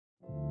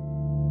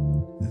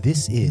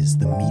This is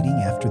the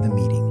meeting after the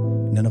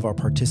meeting. None of our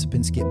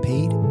participants get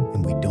paid,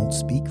 and we don't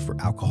speak for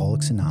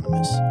Alcoholics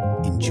Anonymous.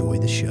 Enjoy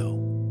the show.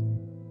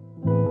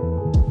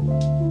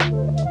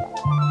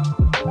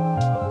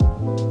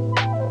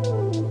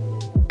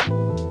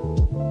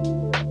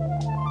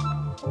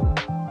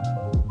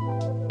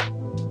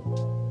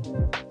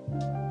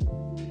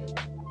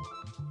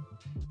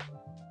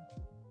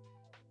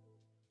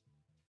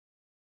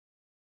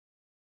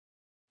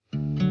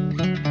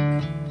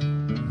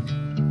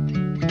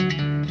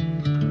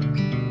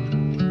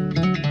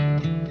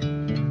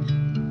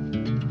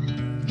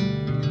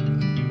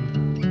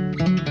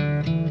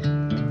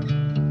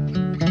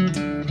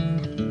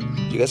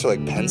 You guys are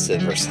like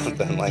pensive or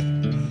something. Like,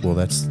 well,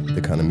 that's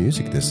the kind of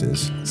music this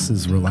is. This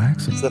is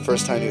relaxing. it's the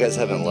first time you guys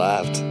haven't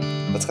laughed.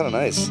 That's kind of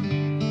nice.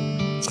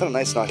 It's kind of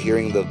nice not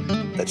hearing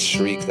that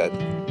shriek, that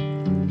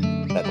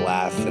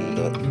laugh in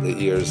the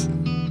ears.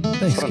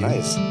 Thanks, It's kind of Gabe.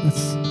 nice.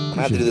 That's- I'm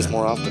gonna have to do this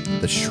more often.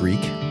 The shriek.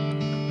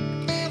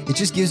 It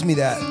just gives me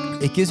that.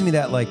 It gives me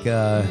that like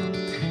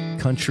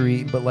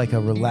country, but like a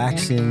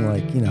relaxing,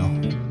 like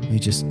you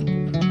just.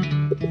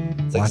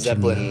 It's like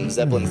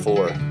Zeppelin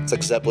 4. It's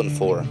like Zeppelin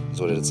 4 is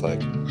what it's like.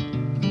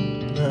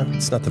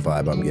 It's not the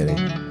vibe I'm getting.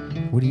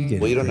 What do you get?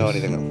 Well, you don't know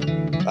anything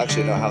though.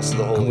 Actually, no, House of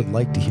the I Holy. would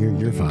like to hear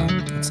your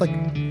vibe. It's like,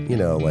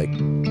 like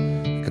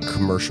a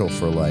commercial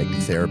for like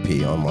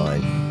therapy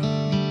online.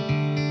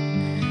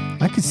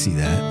 I could see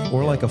that,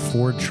 or like a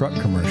Ford truck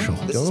commercial.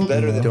 This is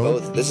better than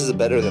both. This is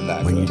better than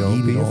that. When you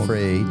Don't need be it all-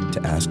 afraid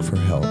to ask for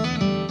help.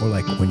 Or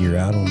like when you're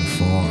out on the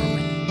farm,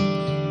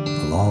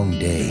 a long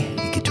day,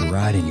 you get to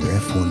ride in your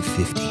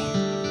F-150.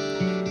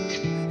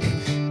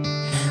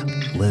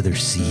 Leather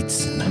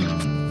seats and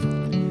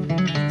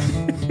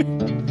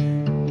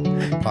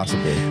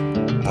Possibly.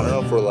 I don't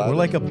know if we're allowed. we're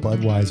like a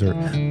Budweiser.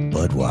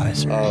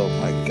 Oh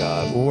my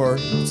God. Or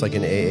it's like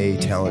an AA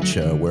talent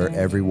show where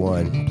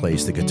everyone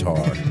plays the guitar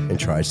and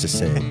tries to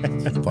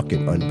sing.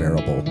 Fucking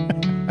unbearable.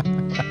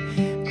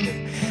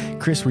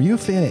 Chris, were you a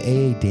fan of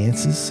AA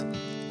dances?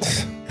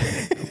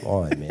 Come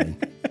on, man.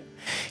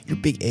 You're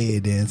a big AA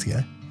dance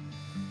guy.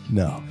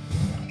 No,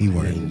 you I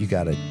weren't. mean, you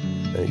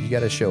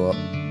gotta show up.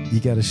 You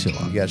got to show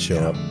up. You gotta show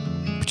up.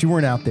 But you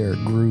weren't out there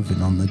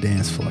grooving on the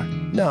dance floor.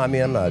 No, I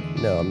mean, I'm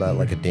not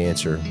like a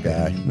dancer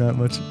guy. Not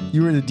much.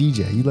 You were the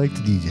DJ. You liked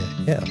to DJ.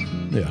 Yeah.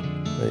 Yeah.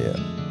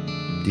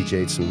 Yeah.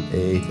 DJ'd some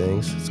AA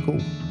things. It's cool.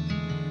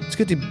 It's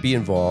good to be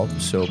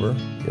involved, sober,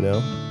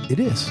 It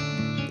is.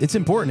 It's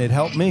important. It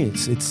helped me.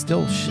 It's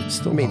still.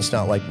 I mean, it's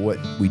not like what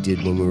we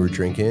did when we were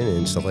drinking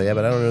and stuff like that,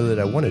 but I don't know that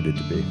I wanted it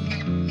to be.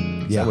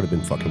 Yeah. That would have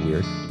been fucking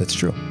weird, That's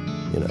true.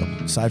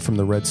 Aside from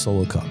the red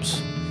solo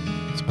cups.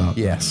 It's about.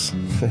 Yes.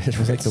 It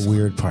was like the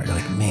weird part. You're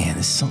like, man,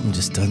 this something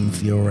just doesn't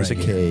feel right. There's a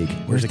here. keg.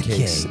 Where's There's the a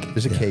keg. keg?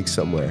 There's a keg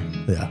somewhere.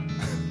 Yeah.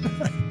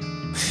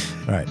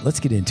 All right, let's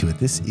get into it.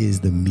 This is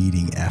the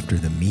meeting after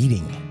the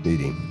meeting.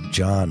 Meeting.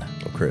 John,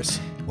 Chris.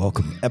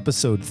 welcome.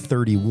 Episode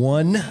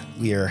 31.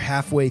 We are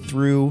halfway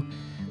through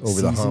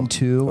Over the season hump.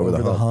 2. Over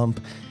the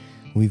hump.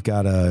 We've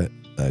got a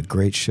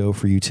great show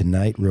for you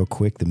tonight. Real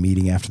quick, the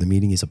meeting after the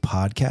meeting is a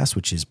podcast,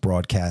 which is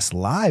broadcast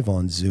live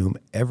on Zoom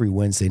every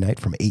Wednesday night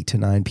from 8 to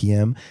 9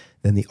 p.m.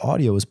 Then the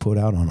audio is put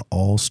out on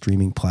all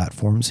streaming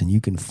platforms, and you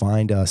can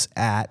find us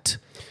at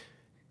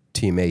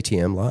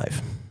TMATM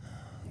Live.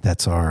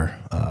 That's our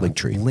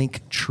Linktree.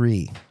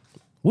 Linktree.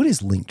 What is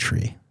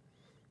Linktree?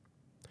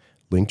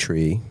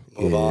 Linktree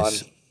Move on.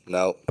 is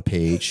No. a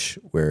page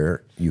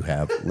where you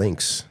have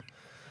links.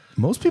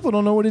 Most people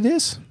don't know what it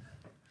is.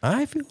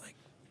 I feel like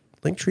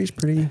Linktree's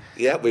pretty.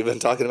 Yeah, we've been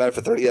talking about it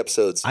for 30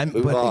 episodes.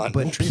 Move on.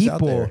 But Linktree's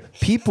out there.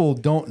 people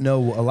don't know.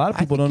 A lot of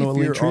people don't know what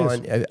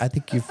Linktree is. I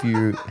think if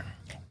you,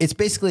 It's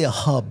basically a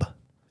hub.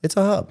 it's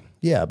a hub.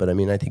 Yeah, but I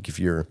mean, I think if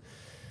you're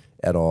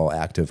at all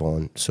active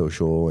on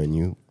social and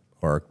you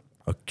are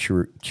a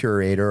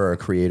curator or a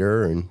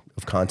creator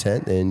of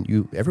content, then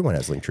everyone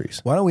has Linktrees.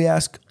 Why don't we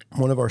ask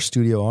one of our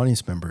studio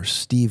audience members,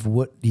 Steve?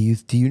 What do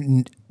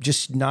you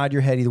just nod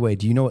your head either way?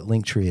 Do you know what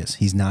Linktree is?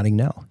 He's nodding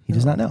no. He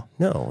does not know.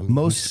 No, I mean,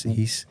 Most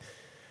he's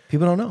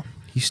people don't know.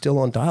 he's still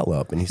on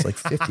dial-up, and he's like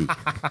 50.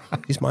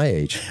 He's my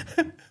age.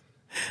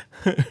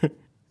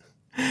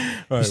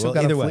 He's still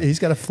got either way. he's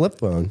got a flip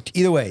phone.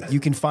 Either way, you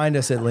can find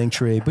us at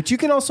Linktree, but you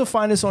can also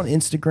find us on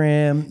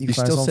Instagram. You can He's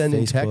find still us on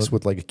sending Facebook. texts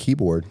with like a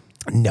keyboard.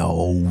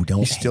 No, don't.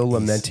 He's still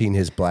lamenting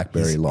his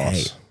BlackBerry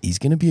loss. Hey, he's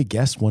going to be a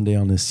guest one day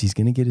on this. He's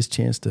going to get his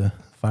chance to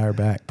fire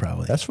back,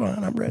 probably. That's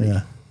fine. I'm ready.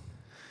 Yeah.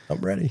 I'm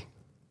ready.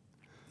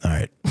 All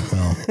right.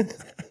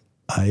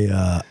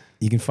 Well,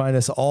 you can find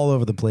us all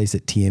over the place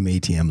at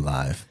TMATM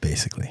Live,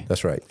 basically.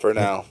 That's right. For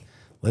now.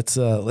 Let's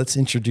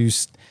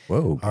introduce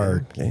Whoa,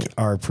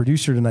 our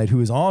producer tonight, who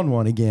is on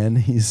one again.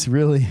 He's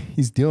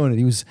doing it.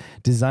 He was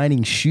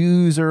designing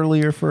shoes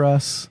earlier for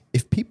us.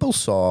 If people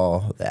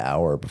saw the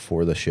hour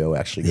before the show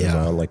actually goes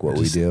on, like what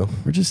we do,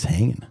 we're just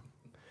hanging.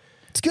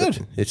 It's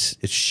good. It's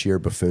sheer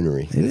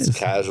buffoonery. It's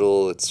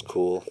casual. It's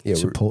cool. Yeah,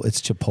 It's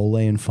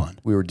Chipotle and fun.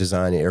 we were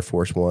designing Air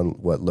Force One,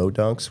 low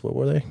dunks? What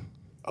were they?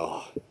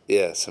 Oh,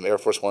 yeah. Some Air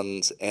Force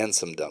Ones and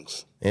some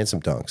dunks. And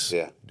some dunks.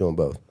 Yeah. Doing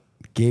both.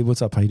 Gabe,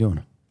 what's up? How you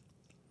doing?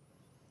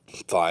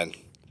 Fine.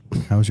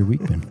 How's your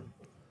week been?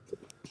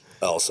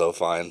 Also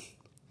fine.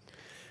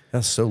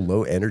 That's so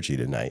low energy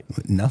tonight.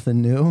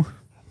 Nothing new?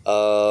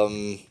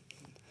 I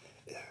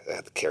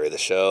have to carry the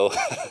show.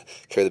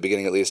 Carry the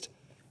beginning at least.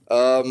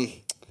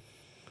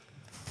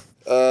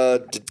 I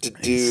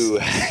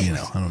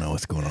don't know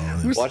what's going on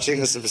with this.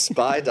 Watching some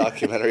spy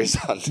documentaries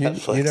on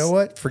Netflix. You know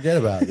what? Forget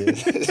about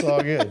it. It's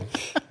all good.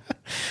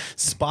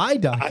 Spy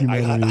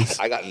documentaries.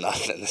 I got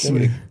nothing this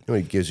week.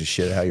 Nobody gives a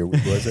shit how your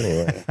week was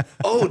anyway.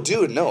 Oh,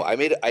 dude, no. I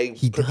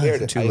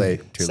prepared it. Too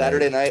late.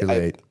 Saturday night. Too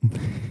late.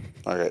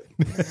 All right.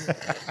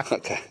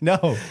 Okay. No,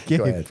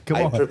 Go ahead. come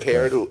on.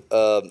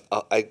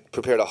 I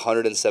prepared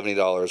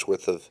 $170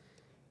 worth of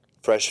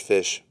fresh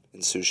fish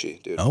and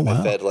sushi, dude. Oh,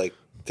 wow. I fed like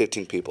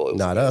 15 people. It was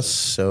Not amazing. us.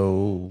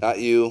 So Not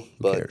you,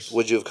 but cares?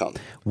 would you have come?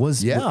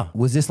 Was Yeah.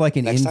 Was this like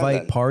an Next time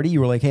invite then. party?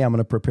 You were like, hey, I'm going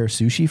to prepare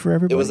sushi for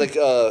everybody? It was like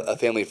a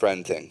family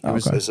friend thing.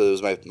 okay. So it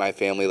was my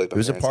family. Like it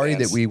was a party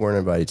that we weren't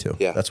invited to.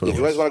 Yeah, That's what if it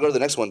you guys was. want to go to the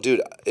next one,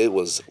 dude, it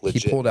was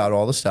legit. He pulled out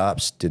all the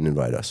stops, didn't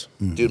invite us.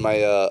 Dude,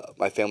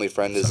 my family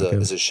friend is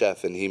a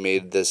chef, and he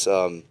made this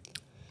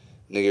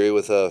nigiri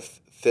with a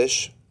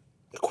fish,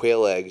 a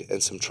quail egg,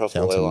 and some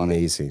truffle Sounds oil on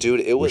amazing. it.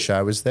 Dude, it was Wish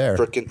I was there.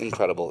 freaking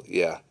incredible.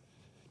 Yeah,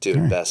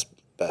 dude, best.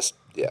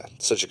 Yeah,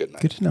 such a good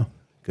night. Good to know.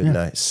 Good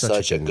night.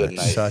 Such a good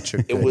night. Such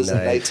a good night. It was a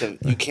night to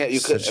you couldn't.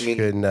 Such a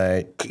good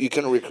night. You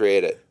couldn't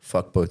recreate it.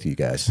 Fuck both of you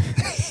guys.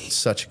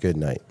 Such a good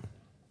night.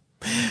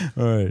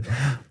 All right,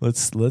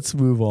 let's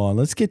move on.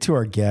 Let's get to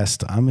our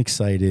guest. I'm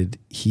excited.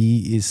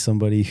 He is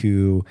somebody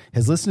who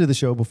has listened to the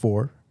show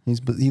before.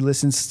 He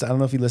listens. I don't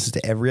know if he listens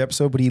to every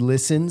episode, but he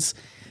listens,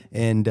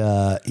 and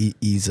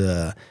he's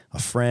a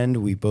friend.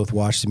 We both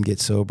watched him get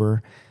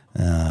sober,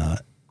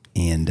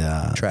 and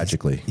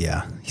Tragically.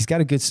 yeah, he's got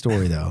a good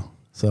story though.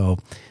 So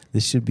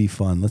this should be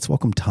fun. Let's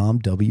welcome Tom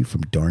W.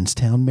 from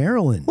Darnestown,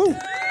 Maryland.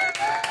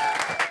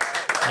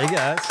 Hey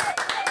guys,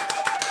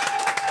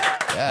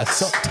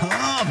 Yes. What's up,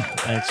 Tom?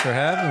 thanks for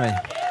having me.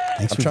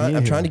 Thanks for being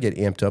I'm here. trying to get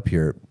amped up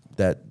here.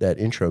 That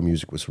intro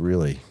music was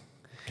really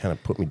kind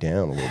of put me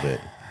down a little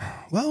bit.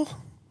 Well,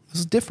 this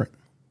is different.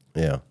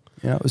 Yeah.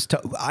 Yeah, it was.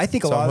 I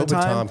think a So I'm lot of the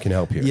hoping time, Tom can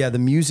help here. Yeah, the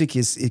music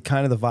is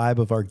kind of the vibe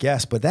of our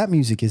guest, but that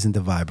music isn't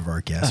the vibe of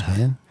our guest,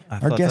 man. I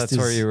Our thought guest that's is,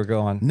 where you were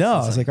going. No,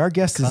 I was like, our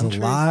guest is country?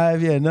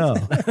 alive. Yeah, no.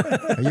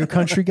 Are you a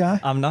country guy?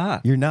 I'm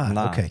not. You're not?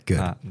 Nah, Okay, good.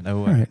 nah,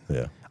 no way. All right.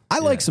 Yeah. I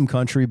like some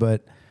country,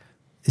 but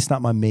it's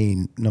not my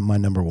my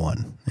number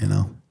one. You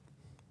know.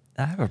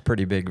 I have a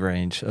pretty big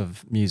range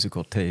of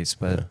musical taste,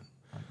 but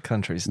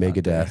country's not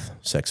there. Megadeth,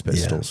 Sex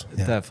Pistols.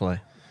 Yeah. Definitely.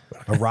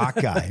 A rock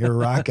guy. You're a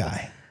rock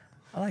guy.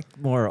 I like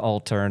more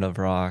alternative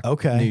rock.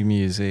 Okay. New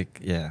music.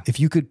 Yeah. If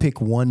you could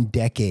pick one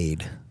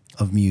decade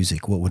of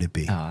music, what would it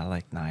be? Oh, I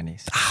like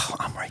 90s. Oh,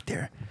 I'm right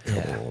there.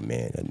 Oh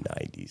man, the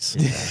 90s.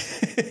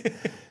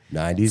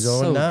 90s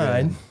So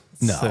 09. good.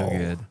 No. So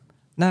good.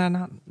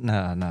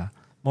 No.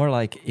 More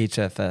like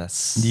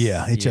HFS.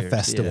 Yeah, HF years.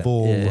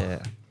 Festival.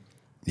 Yeah.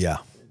 Yeah.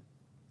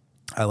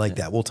 I like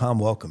that. Well, Tom,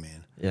 welcome,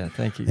 man. Yeah.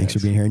 Thank you. Thanks for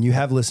guys. being here. And you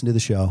have listened to the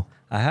show.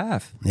 I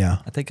have. Yeah.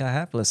 I think I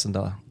have listened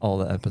to all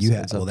the episodes. You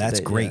have. up Well, to that's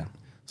date, great. yeah.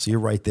 So you're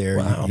right there.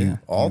 Wow. You-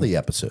 All the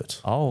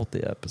episodes. All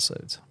the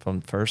episodes from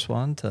the first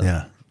one to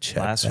Yeah. Check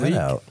last that week.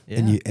 out.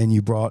 Yeah. And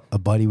you brought a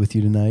buddy with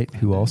you tonight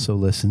who also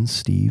listens,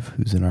 Steve,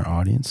 who's in our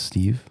audience.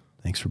 Steve,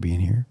 thanks for being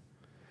here.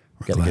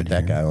 We're Got to glad get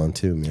that you're here. guy on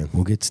too, man.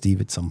 We'll get Steve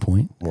at some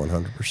point.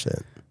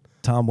 100%.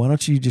 Tom, why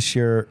don't you just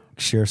share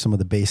some of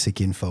the basic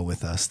info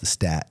with us, the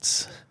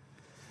stats?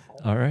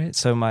 All right.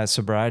 So my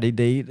sobriety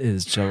date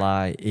is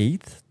July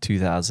 8th,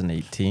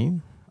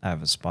 2018. I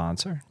have a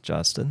sponsor,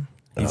 Justin.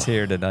 He's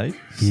here tonight.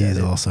 He is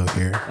also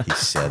here. He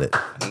said it.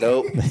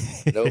 Nope.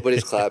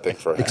 Nobody's clapping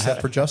for him.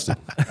 Except for Justin.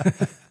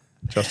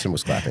 Justin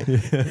was clapping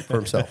for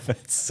himself.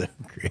 That's so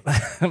great.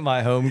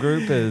 My home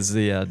group is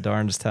the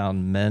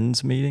Darnestown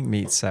men's meeting.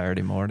 Meets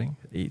Saturday morning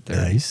at 8:30.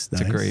 Nice,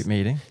 It's a nice. great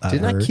meeting.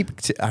 Didn't I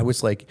heard. I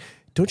was like,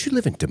 don't you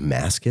live in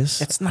Damascus?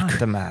 It's not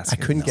Damascus. I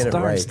couldn't get It's it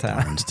right.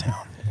 Darnestown.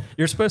 Darnestown.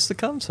 You're supposed to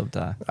come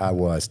sometime. I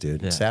was,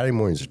 dude. Yeah. Saturday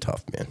mornings are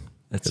tough, man.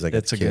 It's 'Cause I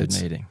got a good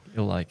kids. meeting.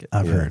 You'll like it.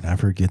 I've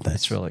heard good things.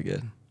 It's really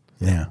good.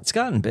 Yeah. It's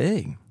gotten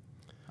big.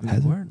 I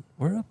mean,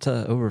 we're up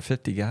to over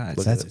 50 guys.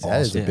 That's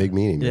That is a Yeah. big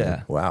meeting, man.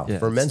 Yeah. Wow. Yeah.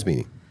 For a men's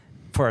meeting.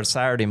 For a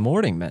Saturday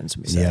morning men's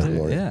meeting. Yeah. too.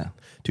 Morning. Yeah.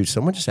 Dude,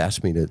 someone just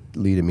asked me to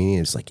lead a meeting.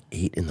 It's like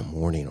 8 in the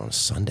morning on a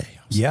Sunday.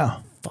 I was Yeah.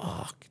 like,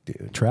 fuck,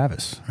 dude.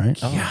 Travis, right?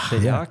 Oh, yeah, the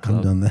yacht I've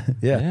club. done that.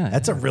 Yeah, Yeah,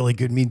 that's a really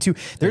good meeting too.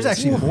 There's is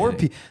actually a more.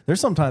 meeting. There's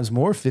sometimes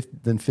more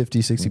than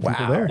 50, 60 people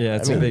Wow. there. Yeah,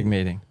 it's I a mean, big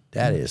meeting.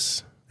 That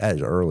is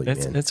early,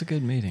 man. It's a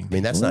good meeting. I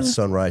mean, that's not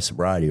sunrise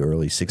sobriety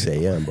early, 6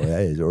 a.m., but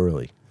that is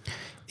early.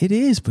 It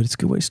is, but it's a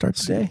good way to start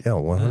the day. Yeah,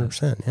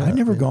 100%. Yeah, I've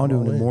never man, gone to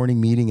all a in. morning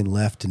meeting and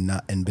left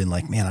and been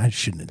like, man, I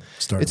shouldn't have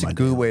started. It's my a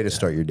good day way like to that."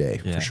 start your day,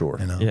 Yeah. for sure.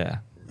 You know? Yeah.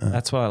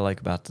 That's what I like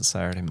about the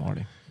Saturday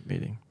morning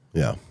meeting.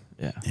 Yeah.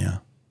 Yeah. Yeah.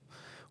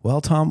 Well,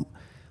 Tom,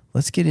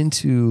 let's get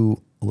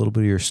into a little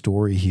bit of your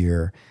story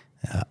here.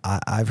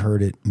 I've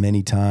heard it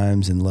many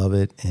times and love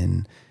it,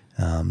 and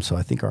so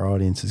I think our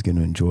audience is going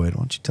to enjoy it. Why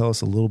don't you tell us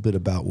a little bit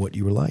about what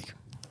you were like?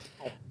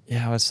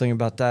 Yeah, I was thinking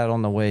about that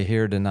on the way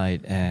here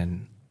tonight,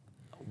 and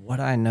what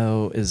I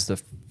know is the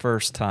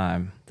first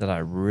time that I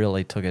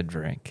really took a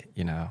drink.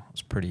 You know, I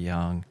was pretty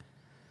young.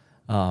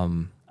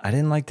 I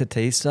didn't like the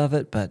taste of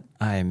it, but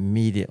I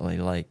immediately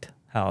liked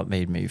how it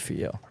made me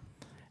feel.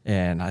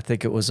 And I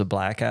think it was a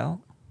blackout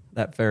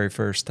that very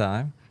first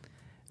time.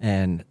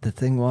 And the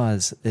thing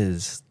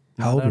is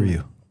How old were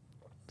you?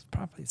 It's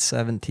probably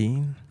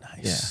 17.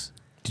 Nice.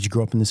 Did you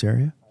grow up in this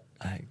area?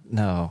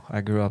 No,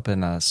 I grew up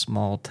in a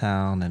small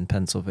town in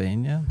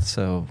Pennsylvania,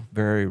 so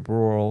very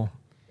rural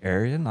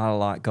area, not a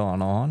lot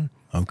going on.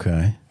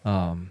 Okay.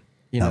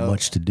 Not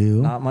much to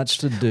do. Not much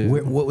to do.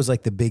 What was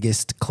like the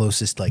biggest,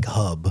 closest like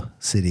hub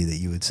city that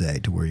you would say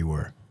to where you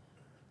were?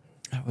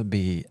 That would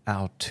be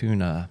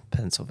Altoona,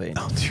 Pennsylvania.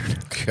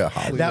 God,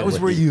 That was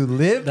where you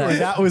lived, or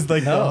that was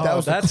like that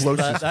was that's the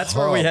closest. that's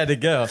where we had to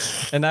go,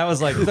 and that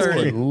was like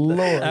 30.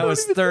 That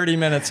was 30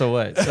 minutes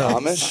away. So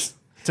Amish?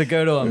 to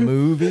go to a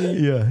movie,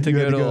 Yeah, to you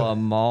go had to to go- a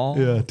mall,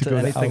 yeah, to go to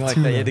anything like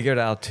that, you had to go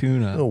to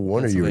Altoona. No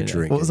wonder you were Pennsylvania.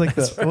 drinking. What was like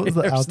what was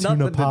the There's Altoona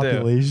nothing to do.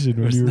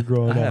 population when you were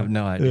growing up? I have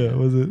no idea. Yeah,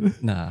 was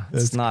it? Nah,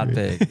 That's it's not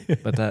great.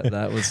 big, but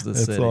that was the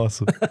That's city.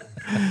 awesome.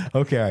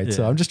 Okay, all right.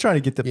 So Yeah. I'm just trying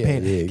to get the Yeah,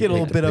 paint, yeah, get a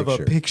little paint bit the of a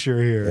picture.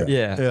 picture here.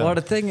 Yeah. Well,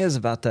 the thing is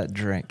about that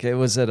drink, it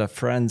was at a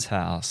friend's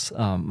house,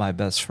 my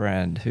best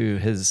friend, who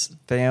his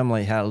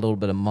family had a little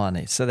bit of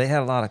money. So they had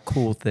a lot of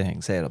cool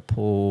things. They had a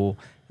pool,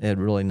 they had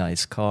really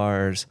nice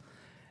cars,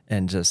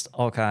 and just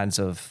all kinds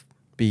of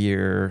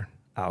beer,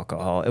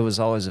 alcohol. It was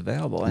always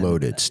available. And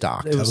Loaded,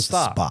 stocked. It That was was the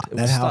stocked. spot. It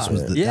That was house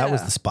stocked. was that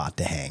was the spot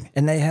to hang.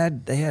 And they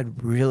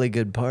had really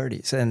good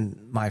parties. And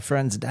my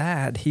friend's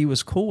dad, he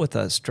was cool with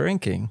us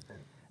drinking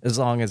as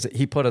long as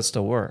he put us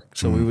to work.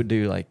 So we would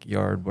do like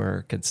yard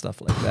work and stuff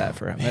like that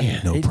for him.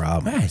 And No he-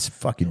 problem. Nice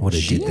fucking Would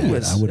have did genius. that. It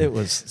was- I would've- it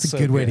was It's a so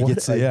good way to good.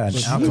 get some,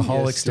 Genius,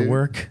 alcoholics to dude.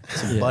 work.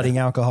 Some Yeah. budding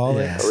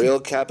alcoholics. A real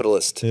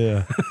capitalist.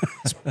 Yeah.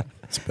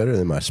 It's better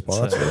than my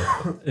sponsor.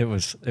 It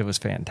was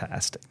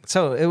fantastic.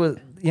 So it was,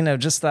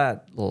 just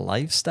that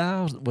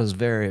lifestyle was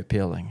very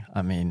appealing.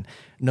 I mean,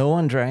 no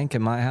one drank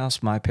in my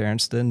house. My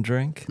parents didn't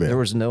drink. Yeah. There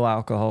was no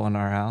alcohol in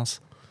our house.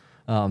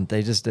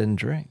 They just didn't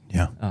drink.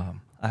 Yeah.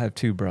 I have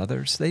two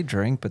brothers. They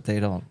drink, but they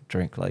don't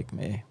drink like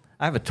me.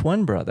 I have a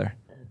twin brother.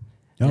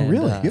 Oh, And,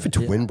 really? You have a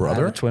twin I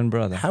brother? have a twin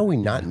brother. How do we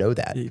not know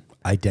that?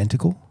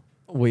 Identical?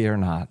 We are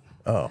not.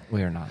 Oh.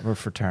 We are not. We're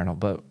fraternal,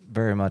 but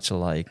very much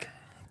alike.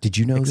 Did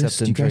you know Except this?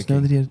 Do in you guys know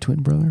drinking. that he had a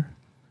twin brother?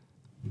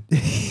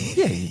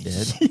 Yeah, you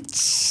did.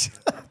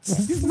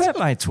 You've met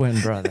my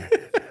twin brother.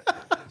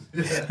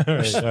 All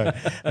right.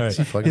 fucking His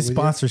with you?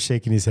 sponsor's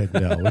shaking his head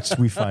no, which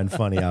we find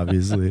funny,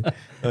 obviously.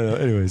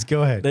 Anyways,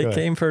 go ahead. They go ahead.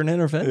 came for an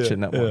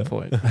intervention at one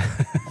point.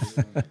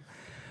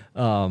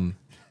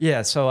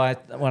 Yeah, so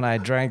when I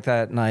drank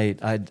that night,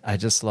 I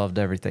just loved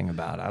everything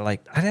about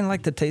it. I didn't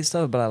like the taste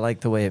of it, but I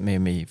liked the way it made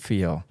me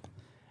feel,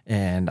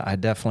 and I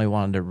definitely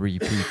wanted to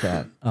repeat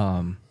that.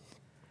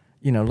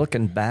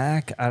 Looking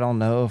back, I don't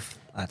know if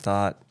I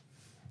thought,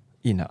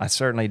 I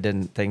certainly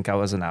didn't think I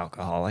was an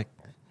alcoholic,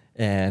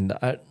 and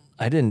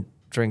I didn't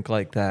drink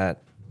like that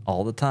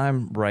all the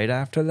time right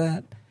after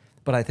that,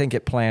 but I think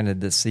it planted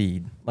the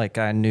seed. Like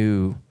I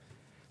knew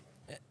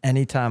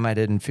anytime I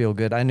didn't feel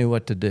good, I knew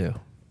what to do.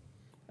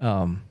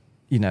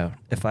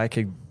 If I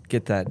could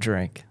get that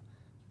drink,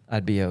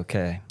 I'd be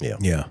okay. Yeah.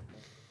 Yeah.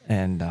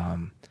 And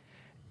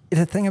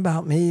the thing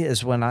about me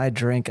is when I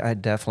drink, I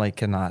definitely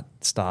cannot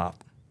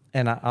stop.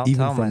 And I'll Even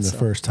tell from myself, the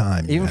first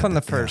time. you even had from the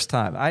that, yeah. first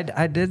time.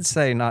 I did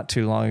say not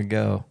too long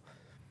ago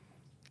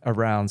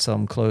around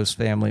some close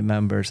family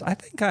members, I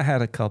think I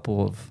had a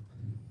couple of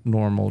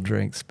normal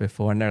drinks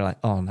before, and they're like,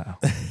 "Oh no,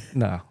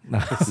 no."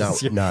 No,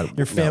 not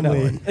Your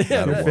family, Not one. Not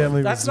your one.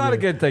 family. That's was not a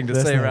weird. good thing to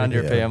That's say not a around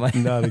your good- family.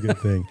 Not a good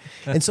thing.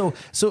 And so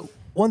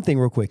one thing,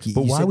 real quick.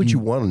 But why said would you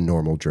want a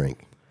normal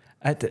drink?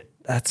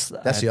 That's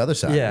the other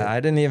side of Yeah, it. I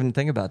didn't even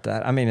think about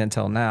that. I mean,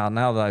 until now.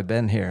 Now that I've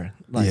been here,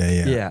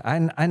 Yeah.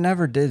 I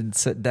never did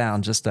sit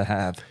down just to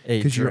have a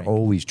Because you're drink.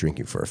 always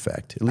drinking for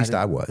effect. At least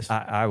I was.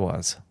 I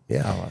was.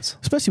 Yeah. I was.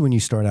 especially when you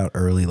start out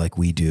early, like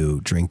we do,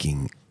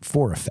 drinking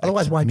for effect.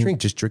 Otherwise, why I mean, drink?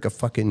 Just drink a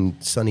fucking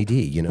Sunny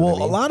D. You know Well, what I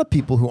mean? a lot of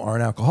people who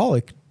aren't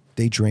alcoholic,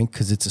 they drink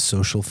because it's a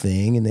social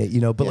thing, and they, but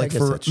Yeah, I like guess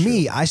for that's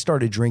me, true. I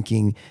started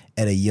drinking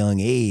at a young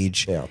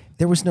age. Yeah.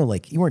 There was no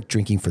you weren't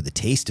drinking for the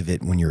taste of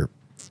it when you're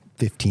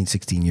 15,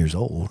 16 years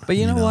old. But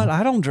you know what?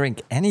 I don't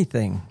drink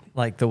anything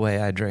like the way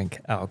I drink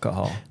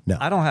alcohol. No.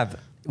 I don't have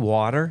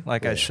water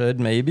like I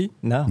should. Maybe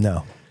no.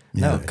 No.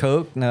 No Yeah.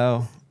 Coke.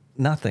 No.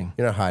 Nothing.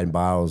 You're not hiding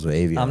bottles of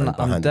Avion I'm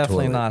behind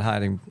definitely the toilet. not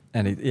hiding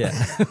any. Yeah.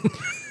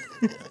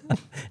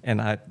 And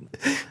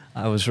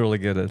I was really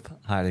good at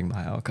hiding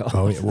my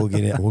alcohol. Oh yeah, we'll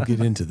get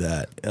into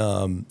that.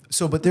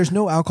 But there's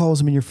no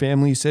alcoholism in your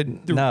family. You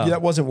said No.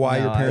 that wasn't why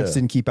No, your parents I-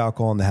 didn't keep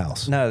alcohol in the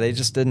house. No, they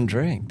just didn't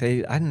drink.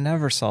 I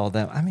never saw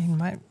them. I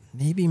mean,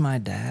 maybe my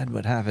dad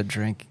would have a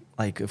drink,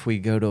 like if we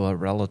go to a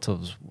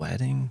relative's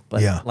wedding,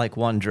 but Yeah. like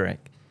one drink,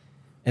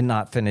 and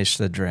not finish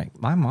the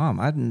drink. My mom,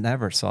 I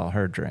never saw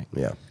her drink.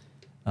 Yeah.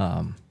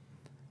 And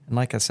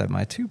like I said,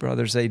 my two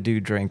brothers, they do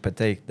drink, but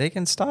they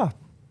can stop.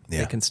 Yeah.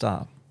 They can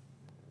stop.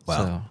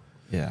 Wow.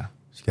 So Yeah.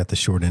 You got the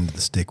short end of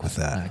the stick with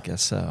that. I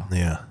guess so.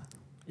 Yeah.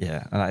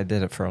 Yeah. And I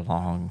did it for a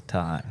long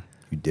time.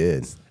 You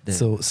did.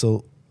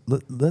 So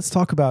let's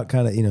talk about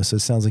kind of, so it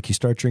sounds like you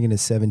start drinking at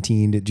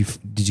 17. Did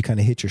you kind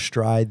of hit your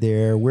stride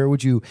there? Where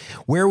would you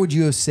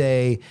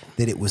say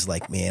that it was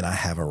like, man, I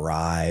have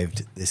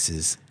arrived.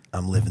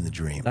 I'm living the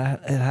dream. It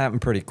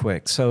happened pretty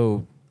quick.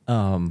 So,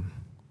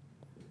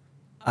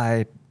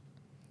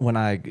 when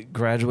I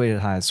graduated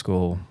high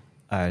school,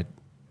 I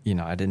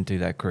didn't do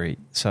that great.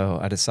 So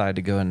I decided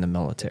to go in the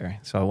military.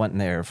 So I went in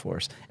the Air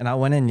Force, and I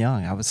went in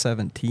young. I was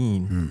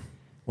 17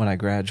 when I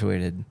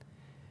graduated,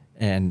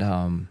 and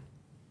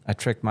I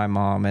tricked my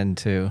mom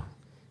into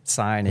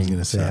signing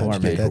for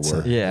me.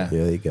 Yeah,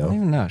 there you go. I don't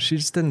even know. She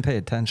just didn't pay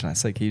attention. I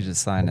said, "Can you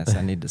just sign this?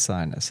 I need to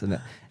sign this." And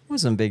it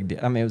wasn't a big deal.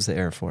 I mean, it was the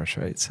Air Force,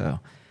 right? So,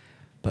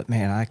 but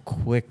man, I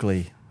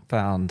quickly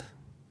found.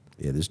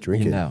 Yeah, this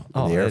drinking in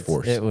the Air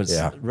Force. It was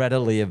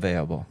readily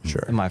available.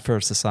 Sure. And my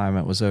first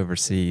assignment was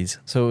overseas,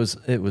 so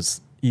it was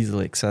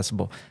easily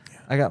accessible. Yeah.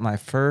 I got my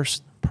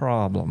first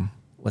problem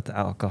with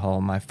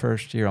alcohol my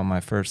first year on my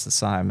first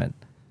assignment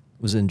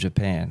was in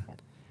Japan,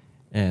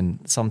 and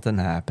something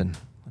happened.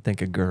 I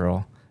think a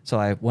girl. So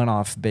I went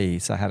off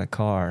base. I had a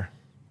car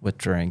with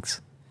drinks,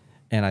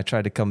 and I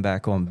tried to come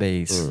back on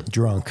base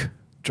drunk.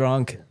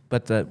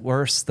 But the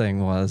worst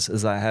thing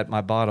is my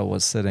bottle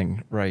was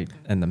sitting right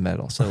in the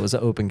middle. So it was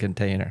an open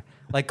container,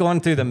 like going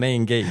through the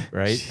main gate,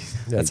 right?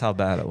 That's how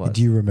bad it was.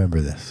 Do you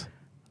remember this?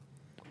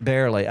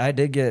 Barely. I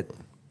did get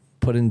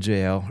put in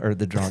jail, or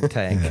the drunk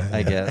tank,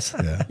 I guess.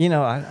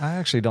 Yeah. I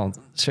actually don't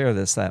share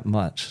this that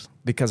much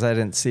because I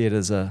didn't see it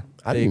as a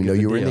I didn't even know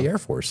you were in the Air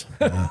Force.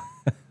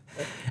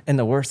 And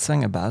the worst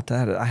thing about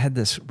that, I had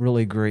this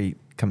really great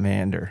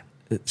commander.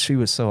 She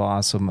was so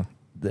awesome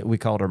that we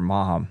called her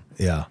Mom.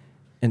 Yeah.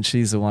 And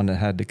she's the one that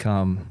had to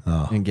come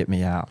and get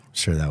me out.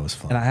 Sure, that was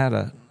fun. And I had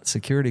a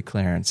security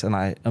clearance, and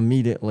I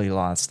immediately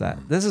lost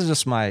that. This is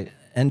just my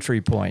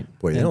entry point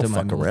into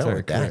my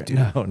military career.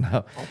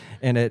 No.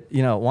 And at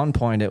one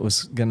point it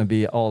was going to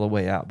be all the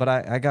way out, but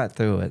I got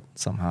through it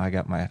somehow. I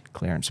got my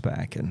clearance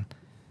back,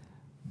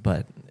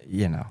 but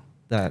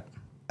that.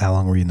 How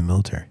long were you in the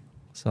military?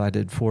 So I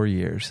did 4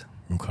 years.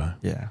 Okay.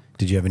 Yeah.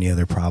 Did you have any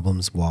other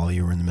problems while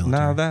you were in the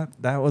military? No,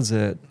 that was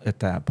it at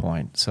that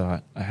point.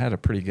 So I had a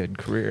pretty good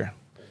career.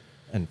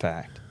 In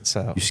fact,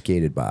 so you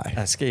skated by.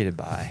 I skated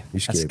by. You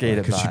skated by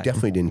because you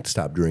definitely didn't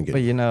stop drinking.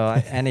 But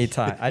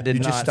anytime I did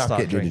you not just stopped stop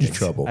getting drinking. into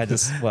trouble. I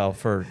just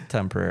for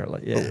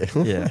temporarily.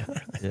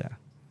 Yeah.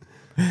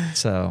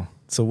 So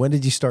when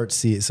did you start to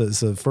see it?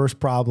 So first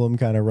problem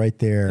kind of right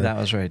there. That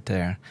was right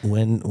there.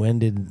 When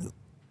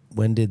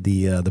did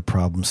the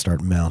problem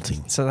start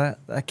mounting? So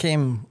that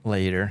came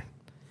later.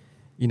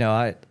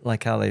 I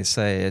like how they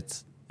say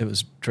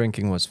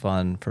drinking was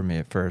fun for me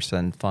at first,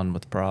 and fun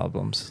with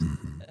problems,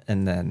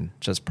 and then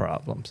just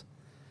problems.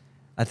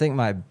 I think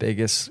my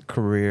biggest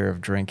career of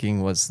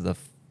drinking was the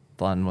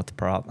fun with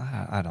problems.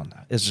 I don't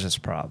know. It's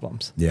just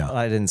problems. Yeah.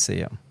 I didn't see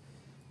them.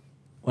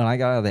 When I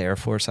got out of the Air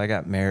Force, I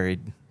got married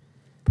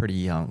pretty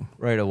young,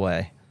 right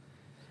away.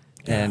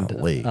 And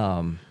like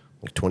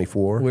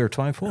 24? We were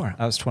 24.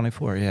 I was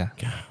 24, yeah.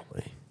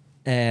 Golly.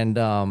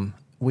 And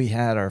we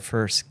had our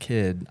first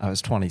kid. I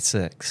was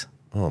 26.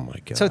 Oh my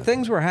God. So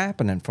things were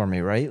happening for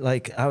me, right?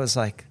 Like I was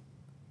like,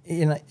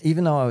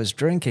 even though I was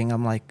drinking,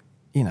 I'm like,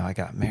 I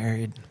got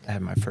married. I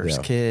had my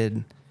first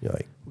kid. You're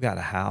like, we got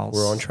a house.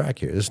 We're on track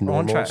here. This is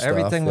normal stuff.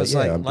 Everything was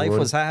life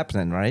was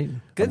happening, right?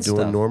 I'm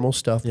doing normal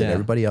stuff that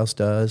everybody else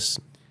does.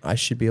 I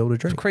should be able to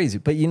drink. It's crazy.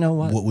 But you know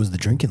what? What was the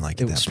drinking like at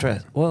that point? It was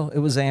stress. Well, it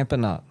was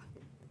amping up,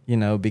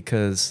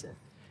 because,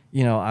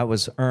 I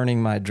was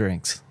earning my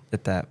drinks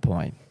at that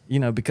point,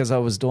 because I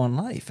was doing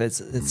life. It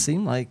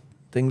seemed like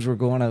things were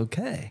going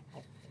okay.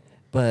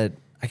 But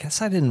I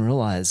guess I didn't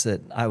realize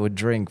that I would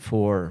drink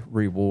for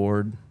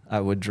reward. I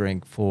would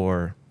drink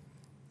for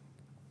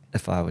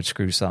if I would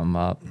screw something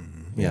up,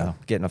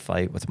 get in a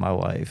fight with my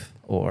wife,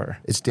 or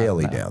it's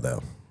daily now,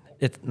 though.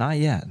 It's not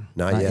yet.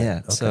 Not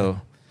yet. Okay.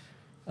 So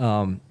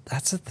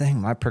that's the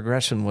thing. My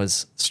progression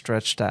was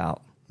stretched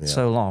out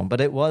so long, but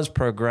it was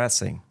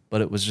progressing. But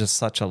it was just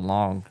such a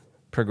long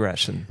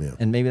progression,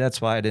 and maybe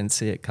that's why I didn't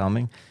see it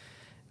coming.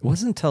 It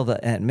wasn't until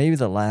the end, maybe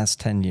the last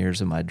 10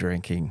 years of my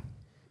drinking,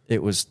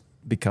 it was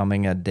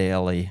becoming a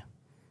daily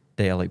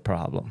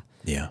problem.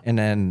 Yeah. And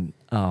then,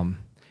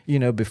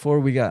 before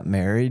we got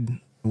married,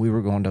 we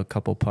were going to a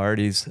couple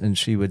parties, and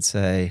she would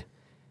say,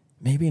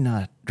 maybe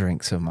not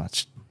drink so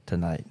much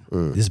tonight.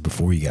 This is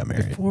before you got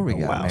married. Before we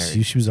got married.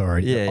 So she was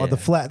already,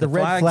 the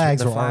red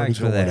flags were already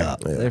going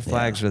up. Their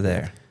flags were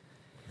there.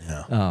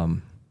 Yeah.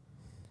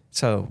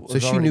 So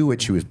she knew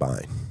what she was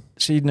buying.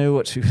 She knew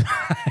what she.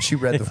 She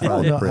read the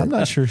fine print. I'm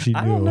not sure she knew.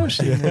 I don't know if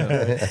she knew.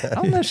 I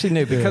don't know if she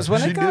knew because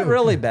when it got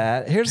really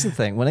bad. Here's the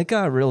thing: when it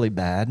got really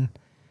bad,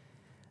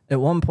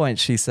 at one point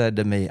she said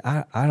to me,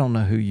 "I don't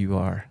know who you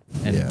are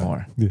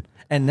anymore." Yeah.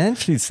 And then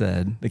she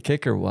said, the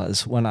kicker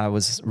was when I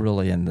was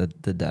really in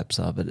the depths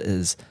of it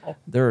is,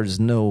 there is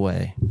no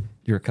way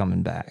you're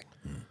coming back.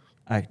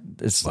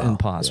 It's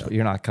impossible. Yeah.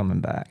 You're not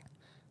coming back.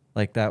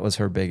 Like that was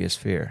her biggest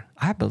fear.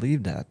 I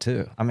believed that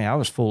too. I mean, I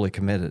was fully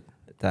committed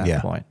at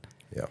that point.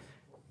 Yeah.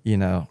 You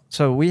know,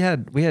 so we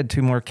had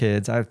 2 more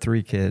kids. I have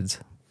 3 kids.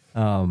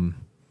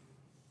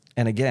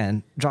 And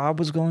again, job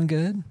was going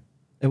good.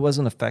 It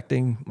wasn't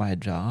affecting my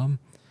job,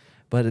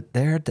 but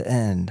there at the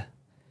end,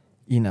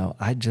 you know,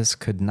 I just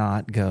could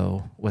not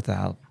go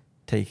without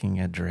taking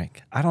a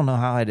drink. I don't know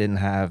how I didn't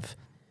have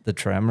the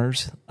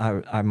tremors.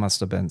 I must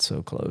have been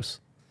so close.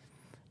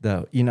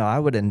 Though, you know, I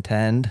would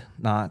intend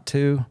not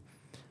to,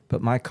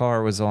 but my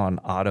car was on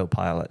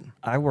autopilot.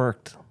 I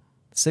worked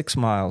 6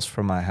 miles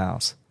from my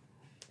house,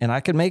 and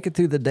I could make it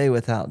through the day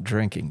without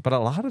drinking. But a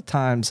lot of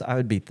times I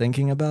would be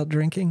thinking about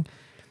drinking,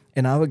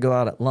 and I would go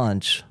out at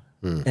lunch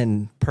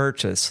and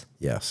purchase.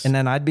 Yes. And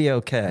then I'd be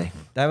okay.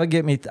 That would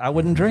get me, I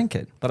wouldn't drink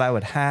it, but I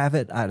would have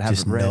it. I'd have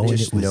Just it ready.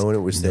 Knowing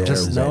it was there.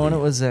 Just knowing it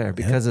was there.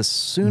 Because as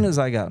soon as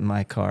I got in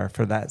my car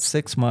for that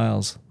 6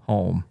 miles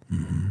home,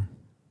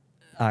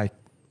 I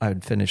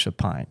would finish a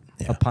pint.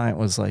 Yeah. A pint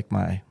was like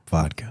my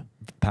Vodka.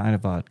 pint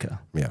of vodka.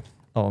 Yeah.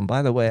 Oh, and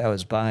by the way, I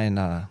was buying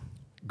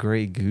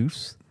Grey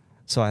Goose.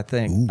 So I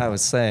think I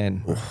was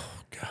saying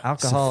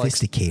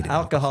Sophisticated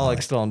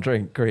alcoholics don't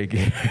drink Grey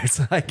Goose.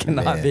 I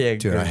cannot Man, be a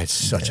dude, I Grey. had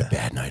such a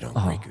bad night on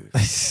Grey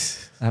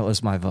Goose. That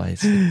was my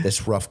vice.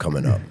 It's rough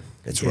coming up.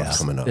 It's rough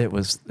coming up. It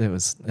was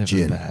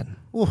Gin. bad. It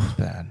was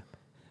bad.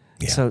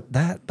 Yeah. So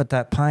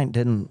that pint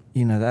didn't,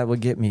 you know, that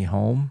would get me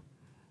home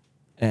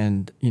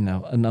and, you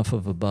know, enough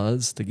of a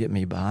buzz to get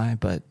me by.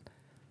 But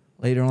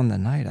later on the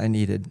night, I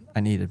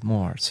needed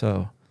more.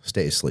 So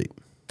Stay asleep.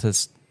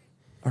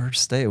 or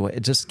stay away,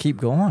 just keep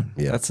going.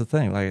 Yeah. That's the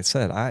thing. Like I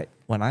said,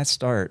 when I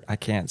start, I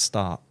can't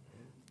stop.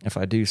 If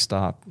I do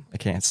stop, I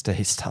can't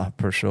stop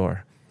for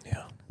sure.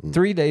 Yeah.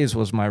 3 days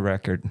was my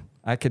record.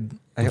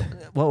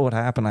 What would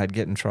happen? I'd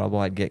get in trouble.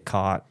 I'd get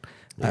caught.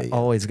 I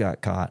always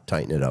got caught.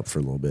 Tighten it up for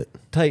a little bit.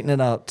 Tighten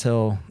it up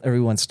till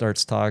everyone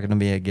starts talking to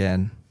me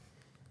again.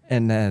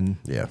 And then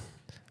Yeah.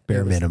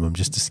 Bare minimum,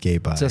 just to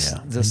skate by. just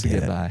to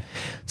get by.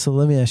 So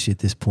let me ask you at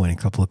this point a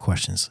couple of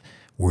questions.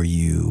 Were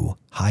you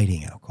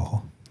hiding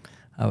alcohol?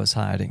 I was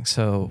hiding.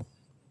 So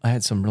I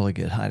had some really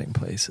good hiding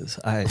places.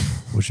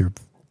 What's your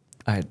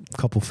I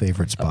couple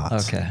favorite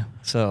spots? Okay.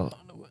 So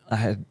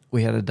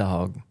we had a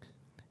dog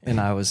and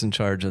I was in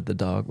charge of the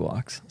dog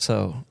walks.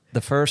 So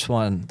the first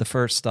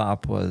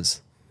stop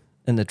was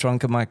in the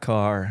trunk of my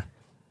car.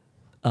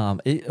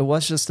 It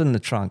was just in the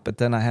trunk, but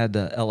then I had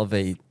to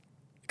elevate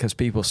because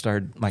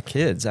my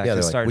kids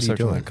actually started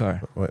searching my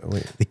car.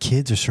 Wait. The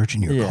kids are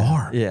searching your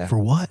car. Yeah. For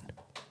what?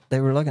 They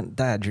were looking,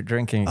 Dad, you're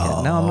drinking again.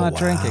 Oh, No, I'm not wow.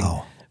 drinking.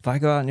 If I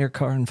go out in your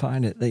car and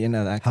find it, you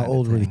know, that kind How of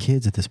old were the thing.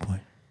 kids at this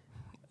point?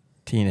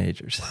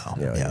 Teenagers. Wow.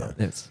 Yeah.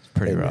 It's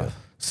pretty Yeah. rough.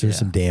 So there's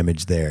some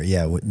damage there.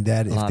 Yeah.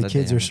 That if lot the of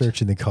kids damage. are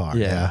searching the car.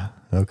 Yeah.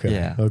 Okay.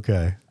 Yeah.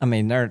 Okay. I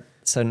mean,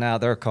 now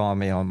they're calling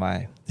me on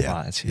my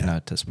lies, you know,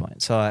 at this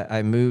point. So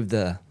I moved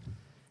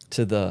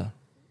to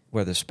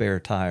where the spare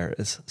tire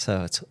is.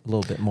 So it's a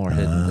little bit more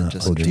hidden than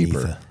just underneath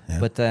deeper. yeah.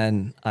 But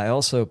then I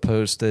also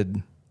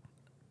posted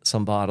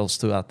some bottles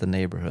throughout the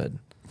neighborhood.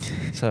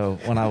 So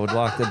when I would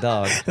walk the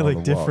dog,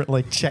 like different,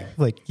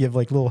 you have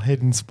like little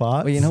hidden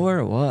spots. well, you know where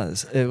it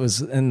was? It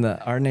was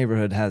our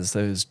neighborhood has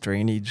those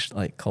drainage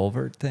like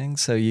culvert things.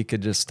 So you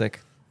could just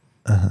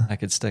I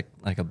could stick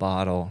like a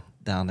bottle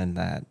down in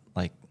that,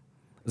 like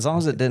as long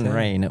as it didn't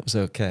rain, it was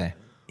okay.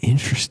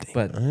 Interesting.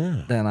 But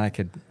then I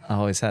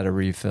always had a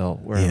refill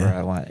wherever Yeah.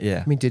 I went.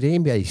 Yeah. I mean, did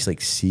anybody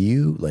like see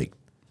you? Like,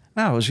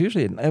 No,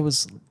 it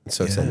was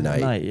so it's at night.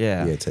 night,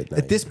 yeah. Yeah, it's at night.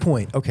 At this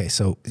point, okay,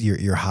 so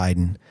you're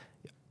hiding.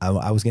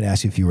 I was going to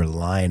ask you if you were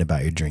lying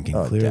about your drinking.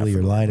 Oh, Clearly,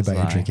 you're definitely. lying about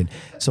your Lying. drinking.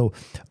 So,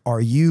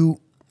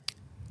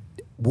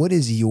 what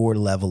is your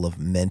level of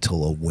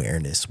mental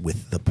awareness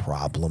with the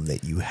problem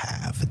that you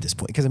have at this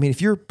point? Because I mean,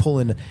 if you're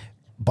pulling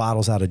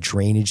bottles out of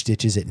drainage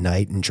ditches at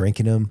night and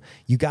drinking them,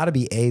 you got to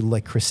be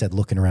like Chris said,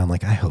 looking around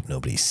like, I hope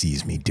nobody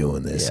sees me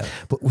doing this. Yeah.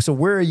 But so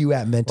where are you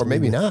at mentally? Or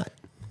maybe with- not.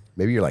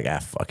 Maybe you're like,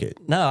 fuck it.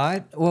 No,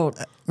 I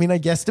I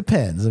guess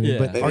depends. I mean, Yeah.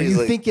 but Maybe are he's you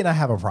like- thinking I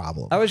have a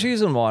problem? was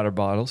using water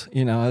bottles.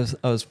 You know,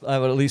 I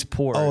would at least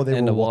pour they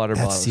into were water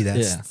that's, bottles. See,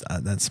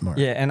 that's smart.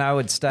 yeah, and I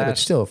would But stash.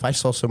 still, if I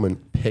saw someone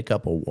pick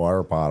up a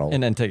water bottle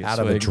And then take a out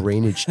of a swig.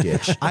 drainage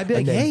ditch, I'd be like,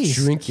 and then hey,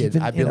 drink it.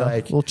 keeping, I'd be you know,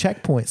 like, little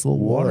checkpoints, little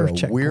what water a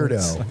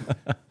checkpoints.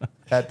 weirdo.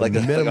 At the Like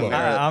a minimum.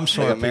 marathon. I'm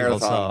sure Like a people marathon.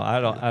 saw. I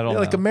don't Yeah,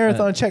 like know. a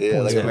marathon checkpoint.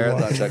 Yeah, like a Yeah.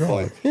 marathon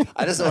checkpoint.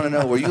 I just want to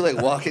know, were you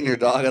like walking your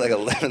dog at like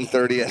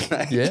 11:30 at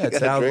night? Yeah, You it gotta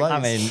sounds drink? like- I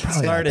mean,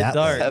 Probably started not that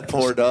dark. That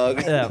poor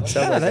dog. Yeah, Sounds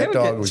yeah, like they that would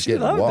dog get- was she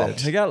getting loved it. walked.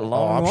 She got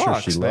long I'm sure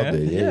walks, she loved man.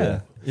 it, yeah.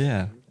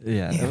 Yeah.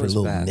 Yeah, It her was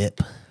little bad. nip.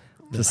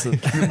 Just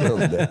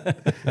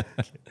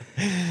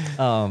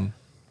Well,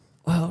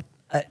 well,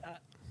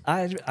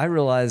 I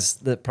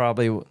realized that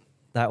probably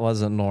that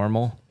wasn't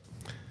normal,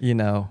 you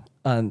know,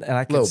 and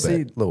I could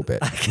see little bit.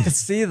 I could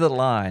see the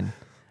line.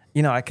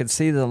 You know, I could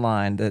see the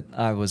line that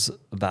I was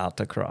about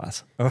to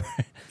cross.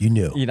 You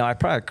knew. You know, I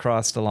probably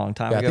crossed a long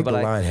time Yeah, I ago, think but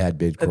the line had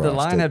been crossed. The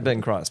line had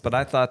been crossed, but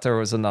I thought there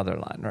was another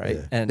line, right?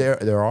 Yeah. And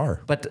There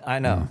are. but I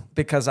know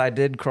because I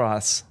did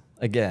cross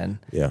again.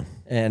 Yeah.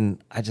 And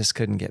I just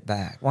couldn't get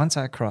back. Once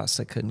I crossed,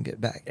 I couldn't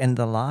get back. And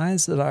the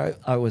lies that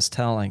I was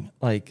telling,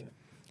 like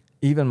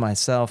even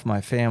myself,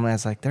 my family, I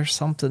was like, there's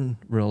something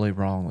really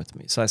wrong with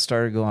me. So I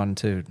started going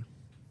to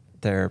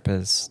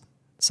therapists,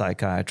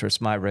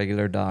 psychiatrists, my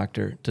regular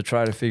doctor to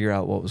try to figure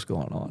out what was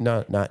going on.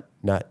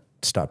 Not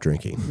stop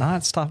drinking.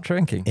 Not stop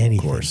drinking.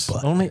 Anything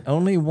but.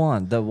 Only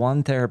one. The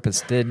one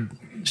therapist did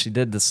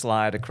the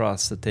slide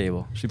across the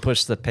table. She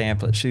pushed the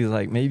pamphlet. She was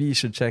like, maybe you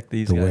should check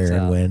these The guys where out.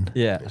 and when.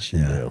 Yeah. She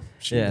knew.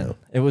 She knew.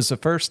 It was the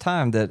first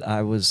time that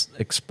I was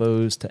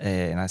exposed to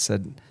AA, and I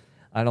said,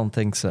 I don't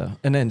think so.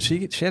 And then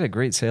she had a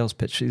great sales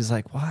pitch. She was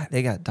like, "Why?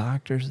 They got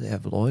doctors, they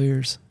have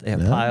lawyers, they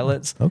have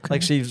pilots." Okay.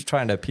 Like she was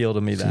trying to appeal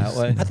to me that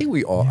way. I think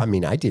we all. I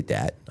mean, I did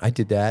that,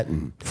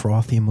 and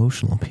Frothy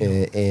emotional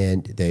appeal.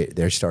 and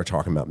they start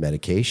talking about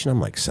medication. I'm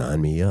like, sign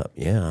me up.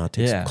 Yeah, I'll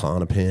take some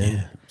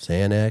Klonopin,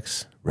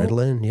 Xanax,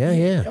 Ritalin.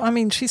 Yeah. I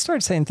mean, she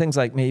started saying things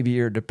like maybe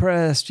you're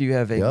depressed, you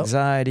have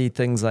anxiety,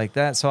 things like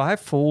that. So I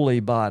fully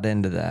bought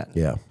into that.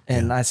 Yeah.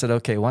 And I said,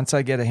 okay, once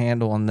I get a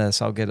handle on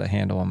this, I'll get a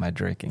handle on my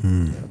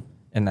drinking.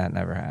 And that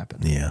never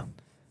happened. Yeah.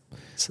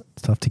 It's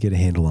tough to get a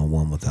handle on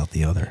one without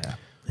the other,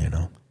 you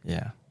know?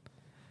 Yeah.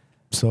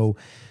 So,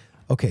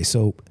 okay,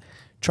 so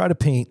try to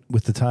paint,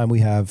 with the time we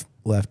have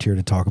left here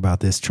to talk about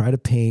this, try to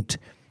paint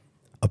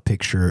a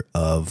picture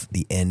of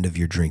the end of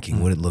your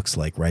drinking, what it looks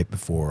like right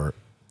before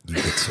you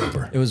get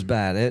sober. It was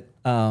bad.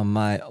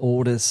 My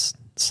oldest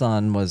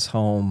son was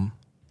home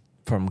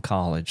from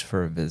college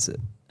for a visit,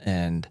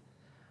 and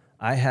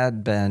I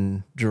had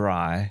been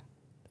dry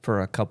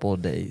for a couple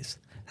of days.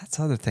 That's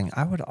the other thing.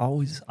 I would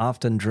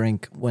often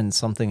drink when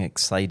something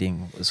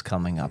exciting was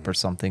coming up or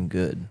something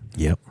good.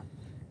 Yep.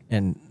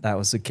 And that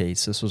was the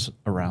case. This was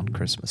around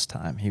Christmas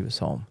time. He was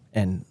home,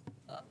 and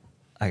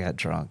I got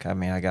drunk. I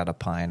mean, I got a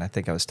pint. I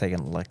think I was taking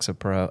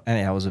Lexapro.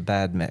 Anyhow, it was a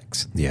bad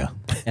mix. Yeah.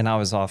 And I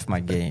was off my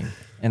game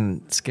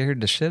and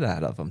scared the shit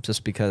out of him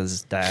just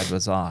because Dad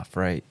was off,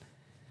 right?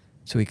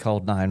 So he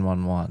called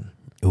 911.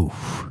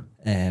 Oof.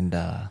 And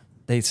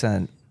they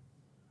sent,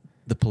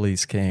 the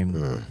police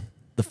came,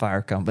 the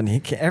fire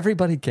company,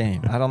 everybody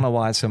came. I don't know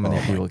why so many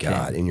people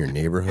God, came. in your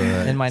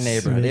neighborhood. In my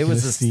neighborhood. It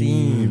was a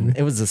scene.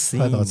 It was a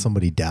scene. I thought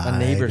somebody died. My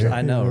neighbors,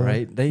 I know,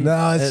 right?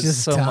 No, it's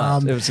just so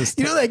Tom. much. It was just,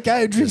 you know that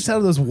guy who drinks out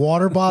of those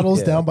water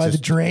bottles down by the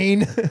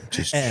drain?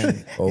 Just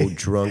and- old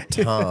drunk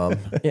Tom.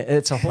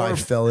 it's a Probably horror.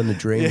 fell in the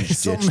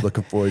drainage ditch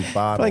looking for his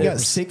bottle. I got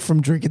sick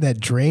from drinking that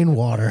drain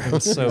water. It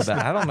was so bad.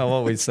 I don't know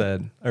what we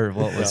said or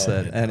what was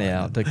said.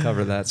 Anyhow, to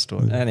cover that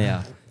story.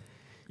 Anyhow,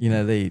 you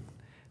know,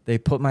 they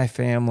put my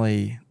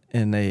family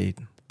in a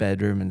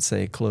bedroom and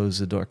say close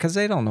the door because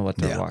they don't know what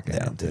they're walking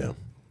into.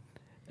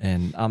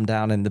 And I'm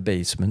down in the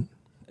basement,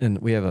 and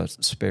we have a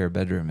spare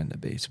bedroom in the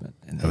basement.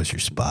 And That was your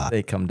spot.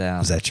 They come down.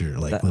 Was that your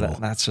little?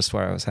 That's just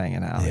where I was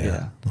hanging out.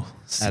 Yeah,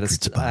 Secret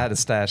spot. I had a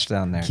stash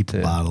down there. Keep too.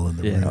 a bottle in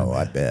the room. Oh,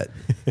 I bet.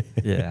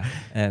 Yeah,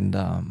 and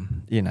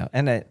you know,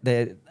 and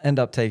they end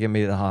up taking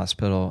me to the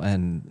hospital,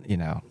 and you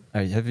know,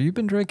 have you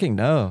been drinking?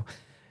 No,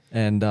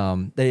 and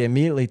they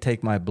immediately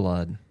take my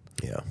blood.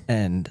 Yeah.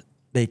 And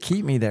they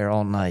keep me there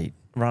all night,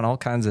 run all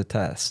kinds of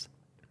tests.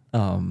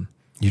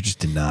 You just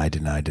deny.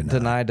 Deny.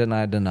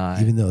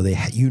 Even though they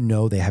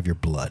have your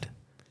blood,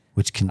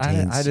 which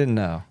contains. I didn't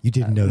know. You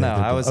didn't know that? No,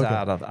 their I blood- was okay.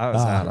 out of. I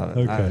was out of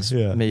it. I okay, was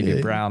yeah. maybe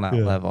Yeah, brown out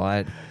yeah. level.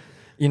 One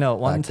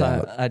Blacked time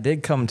out. I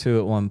did come to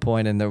at one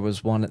point, and there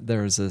was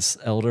this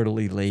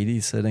elderly lady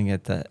sitting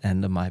at the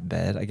end of my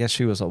bed. I guess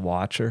she was a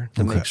watcher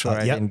to make sure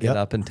I didn't get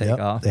up and take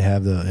off. They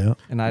have the.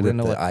 And I Whip didn't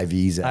know the what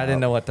IVs out. I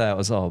didn't know what that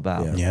was all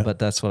about. Yeah. Yeah. But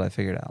that's what I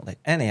figured out. Like,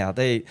 anyhow,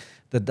 the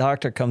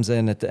doctor comes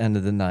in at the end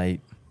of the night,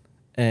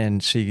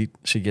 and she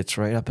gets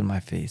right up in my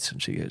face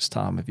and she goes,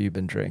 "Tom, have you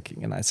been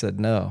drinking?" And I said,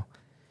 "No."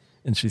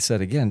 And she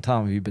said again,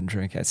 "Tom, have you been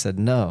drinking?" I said,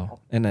 "No."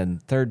 And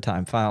then third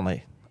time,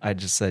 finally, I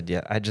just said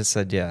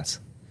yes.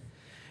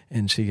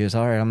 And she goes,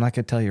 "All right, I'm not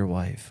gonna tell your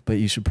wife, but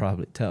you should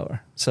probably tell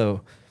her."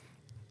 So,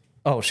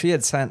 she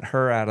had sent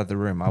her out of the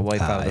room, my wife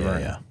out of the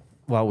room. Yeah.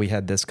 While we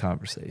had this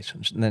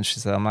conversation. And then she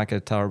said, "I'm not going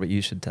to tell her, but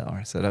you should tell her."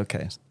 I said,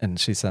 "Okay." And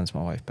she sends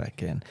my wife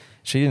back in.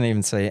 She didn't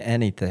even say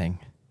anything.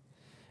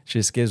 She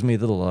just gives me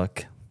the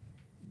look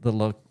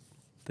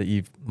that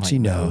you might She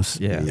know. knows.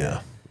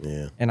 Yeah.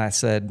 Yeah. And I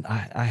said,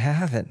 I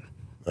haven't.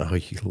 Oh,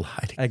 you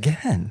lied.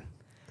 Again.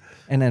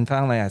 And then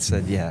finally I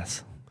said,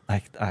 yes,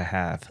 I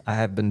have. I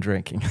have been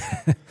drinking.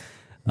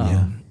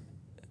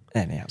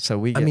 Anyhow, so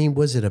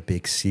was it a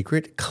big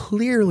secret?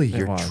 Clearly,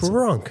 you're wasn't.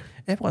 drunk.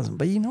 It wasn't.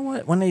 But you know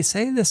what? When they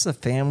say this is a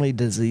family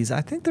disease,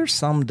 I think there's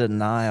some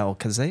denial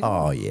because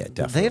Oh, yeah,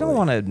 definitely. they don't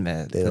want to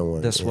admit They don't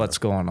wanna- this what's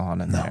going on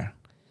in there.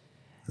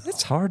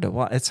 It's hard to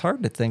watch. It's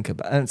hard to think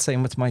about. And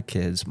same with my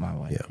kids, my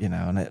wife, Yeah. you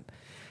know. And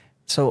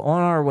so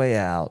on our way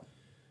out,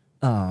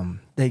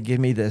 they give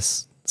me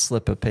this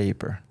slip of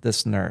paper.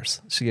 This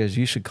nurse, she goes,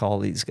 "You should call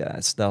these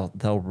guys. They'll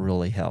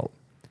really help."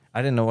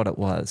 I didn't know what it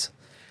was.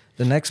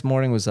 The next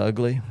morning was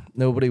ugly.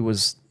 Nobody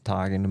was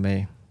talking to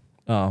me.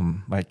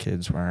 My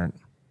kids weren't.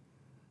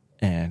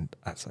 And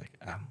I was like,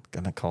 I'm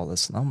going to call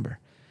this number.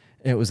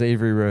 It was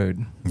Avery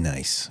Road.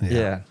 Nice.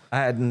 Yeah. I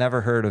had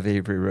never heard of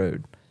Avery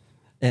Road.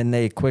 And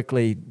they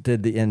quickly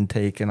did the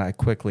intake, and I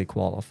quickly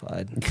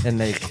qualified. And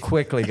they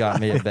quickly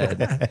got me a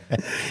bed. I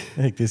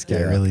think this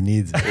guy really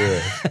needs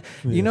it.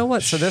 You know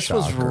what? So this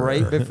was Shocker.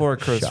 right before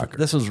Christmas. Shocker.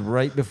 This was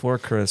right before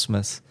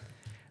Christmas.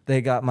 They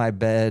got my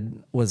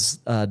bed was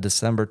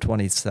December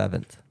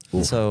 27th.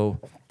 Ooh. So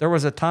there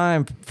was a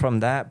time from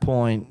that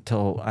point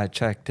till I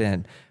checked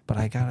in. But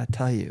I got to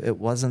tell you, it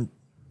wasn't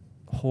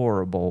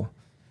horrible.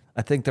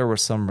 I think there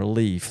was some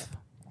relief.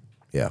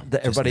 Yeah.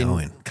 That everybody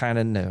knowing. kind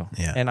of knew.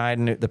 Yeah. And I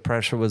knew the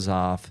pressure was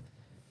off.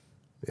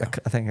 Yeah.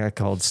 I think I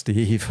called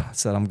Steve,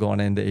 said I'm going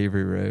into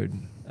Avery Road.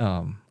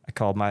 I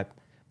called my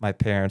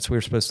parents. We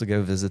were supposed to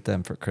go visit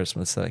them for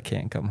Christmas. Said I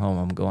can't come home.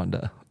 I'm going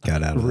to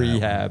Got out of that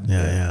rehab. one.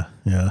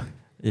 Yeah.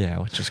 Yeah,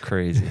 which is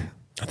crazy.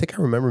 I think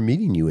I remember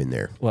meeting you in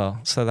there. Well,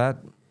 so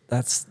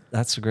that's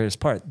the greatest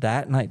part.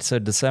 That night, so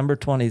December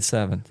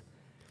 27th,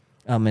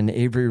 I'm in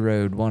Avery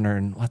Road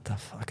wondering, what the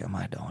fuck am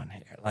I doing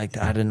here? Like,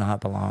 I did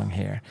not belong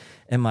here.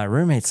 And my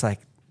roommate's like,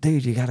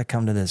 dude, you got to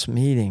come to this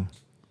meeting.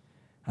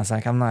 I was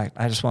like,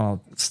 I just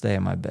want to stay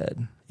in my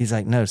bed. He's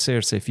like, no,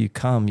 seriously, if you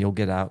come, you'll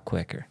get out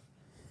quicker.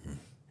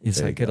 He's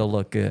There you like, go. it'll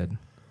look good.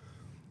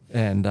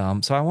 And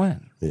so I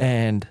went. Yeah.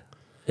 And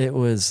it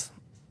was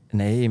an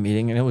AA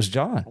meeting, and it was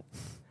John.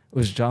 It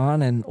was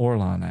John and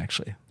Orlon,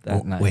 actually,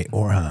 that night. Wait,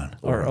 Orhan.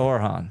 Or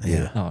Orhan.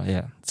 Yeah. Oh,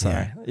 yeah.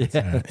 Sorry.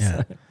 Yeah.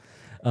 Yeah.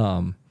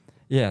 Yeah.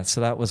 Yeah,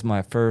 so that was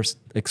my first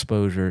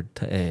exposure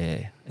to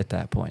AA at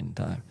that point in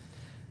time.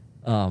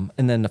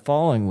 And then the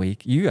following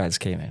week, you guys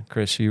came in.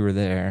 Chris, you were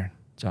there.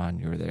 John,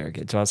 you were there.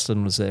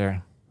 Justin was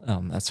there.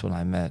 That's when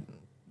I met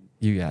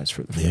you guys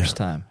for the first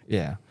time.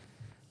 Yeah.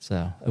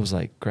 So it was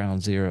like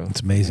ground zero.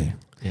 It's amazing.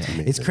 Yeah.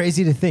 It's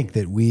crazy to think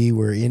that we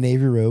were in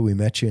Avery Road, we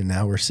met you, and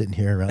now we're sitting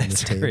here around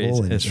this table.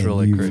 crazy. And, It's and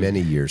really you- crazy. Many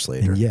years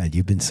later. And yeah,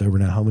 you've been sober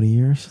now how many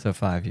years? So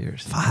 5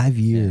 years. 5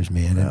 years,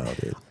 man. And Wow,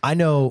 dude. I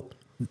know,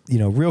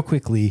 real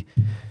quickly,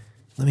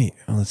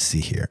 let's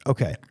see here.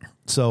 Okay.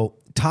 So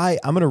I'm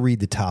going to read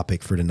the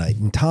topic for tonight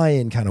and tie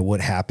in kind of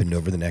what happened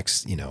over the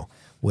next,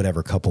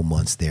 whatever couple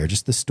months there,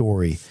 just the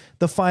story,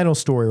 the final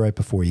story right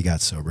before you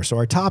got sober. So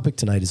our topic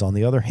tonight is, on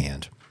the other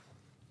hand,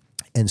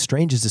 and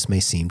strange as this may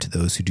seem to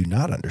those who do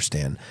not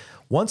understand,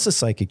 once a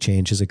psychic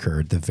change has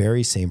occurred, the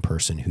very same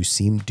person who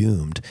seemed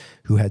doomed,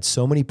 who had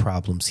so many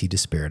problems he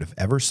despaired of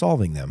ever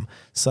solving them,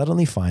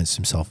 suddenly finds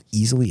himself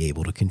easily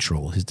able to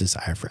control his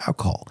desire for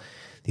alcohol.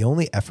 The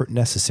only effort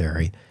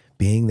necessary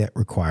being that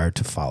required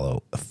to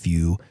follow a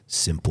few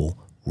simple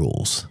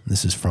rules.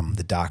 This is from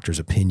the doctor's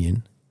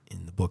opinion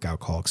in the book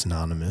Alcoholics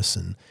Anonymous.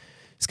 And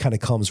this kind of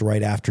comes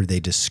right after they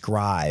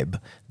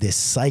describe this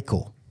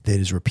cycle that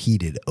is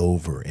repeated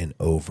over and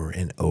over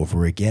and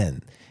over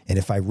again. And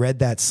if I read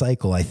that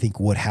cycle, I think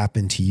what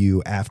happened to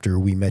you after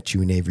we met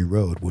you in Avery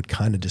Road would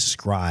kind of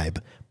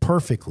describe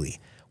perfectly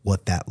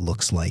what that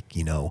looks like,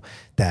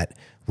 that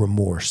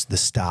remorse, the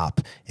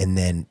stop, and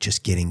then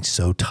just getting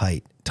so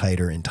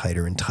tighter and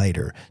tighter and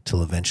tighter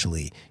till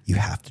eventually you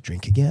have to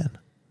drink again.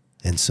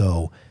 And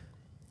so,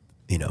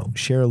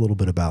 share a little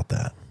bit about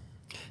that.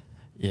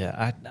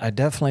 Yeah, I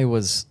definitely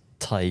was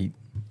tight.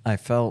 I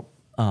felt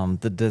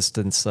the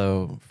distance,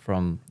 though,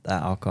 from the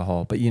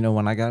alcohol. But,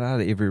 when I got out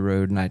of Avery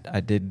Road, and I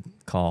did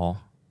call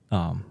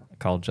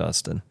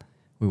Justin.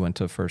 We went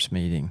to a first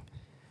meeting.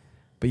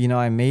 But,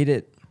 I made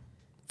it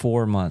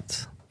 4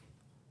 months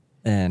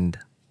and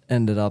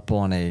ended up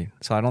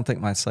so I don't think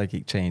my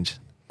psychic change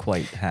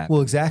quite happened.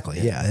 Well, exactly.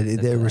 Yeah.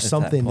 There was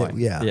something that,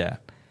 Yeah.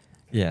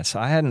 Yeah. So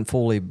I hadn't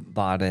fully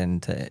bought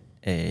into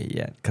AA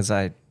yet because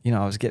I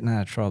was getting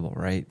out of trouble,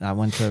 right? I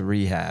went to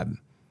rehab.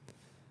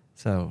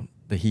 So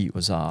the heat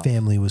was off.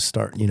 family was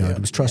starting, it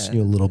was trusting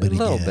you a little bit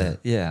again. A little bit.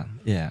 Yeah.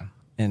 Yeah.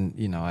 And,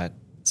 I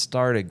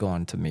started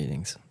going to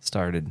meetings,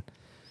 started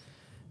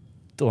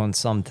doing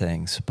some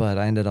things, but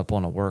I ended up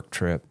on a work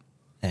trip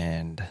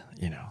and,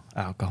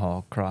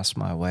 alcohol crossed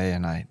my way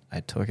and I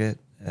took it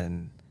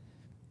and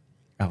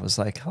I was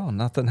like, oh,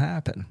 nothing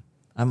happened.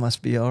 I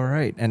must be all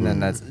right. And then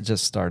that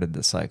just started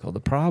the cycle.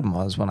 The problem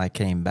was when I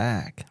came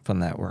back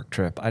from that work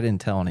trip, I didn't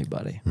tell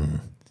anybody.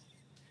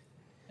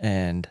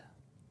 And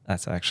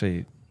that's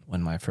actually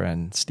when my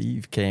friend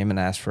Steve came and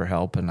asked for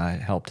help and I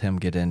helped him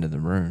get into the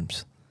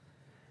rooms.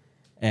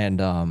 And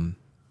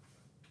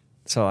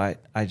so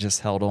I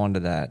just held on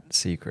to that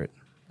secret.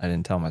 I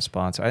didn't tell my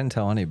sponsor. I didn't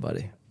tell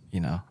anybody.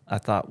 I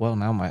thought, well,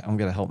 now I'm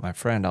going to help my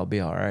friend. I'll be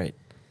all right.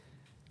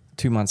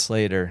 2 months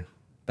later,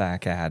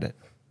 back at it.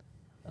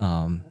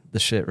 The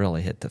shit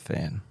really hit the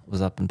fan.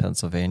 Was up in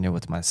Pennsylvania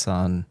with my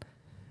son.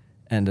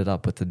 Ended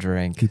up with the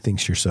drink. Who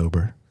thinks you're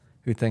sober?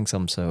 Who thinks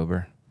I'm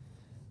sober?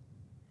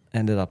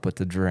 Ended up with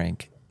the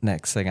drink.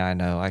 Next thing I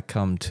know, I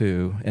come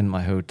to in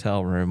my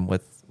hotel room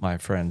with my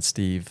friend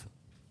Steve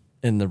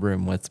in the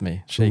room with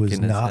me, Who shaking was his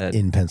not head.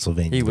 in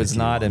Pennsylvania. He with was you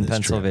not on in this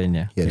trip.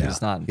 Pennsylvania. He had,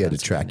 was not in he had to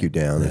track you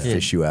Pennsylvania. down and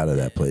fish you out of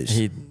that place.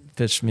 He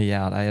fished me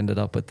out. I ended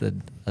up with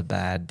a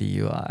bad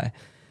DUI.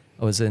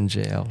 I was in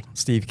jail.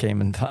 Steve came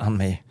and found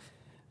me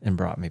and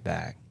brought me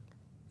back.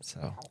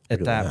 So at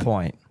at that that.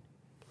 point,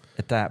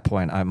 at that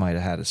point, I might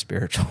have had a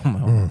spiritual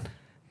moment.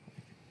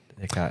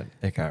 It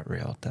got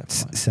real at that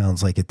point.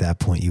 Sounds like at that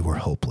point you were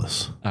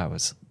hopeless. I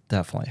was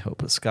definitely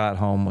hopeless. Got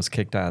home, was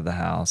kicked out of the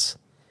house.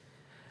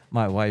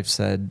 My wife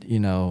said,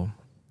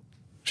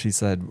 she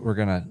said, we're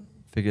going to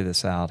figure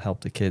this out,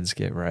 help the kids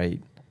get right,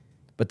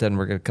 but then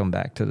we're going to come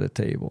back to the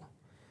table.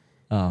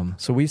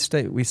 So we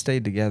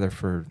stayed together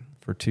for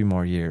 2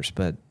 more years,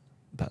 but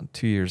about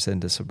 2 years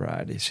into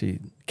sobriety, she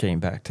came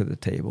back to the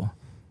table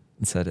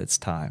and said, it's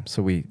time.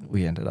 So we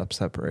ended up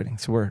separating.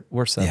 So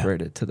we're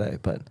separated today,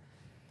 but.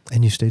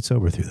 And you stayed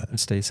sober through that. I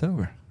stayed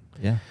sober.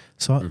 Yeah.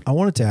 So I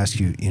wanted to ask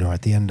you,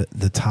 at the end of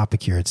the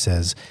topic here, it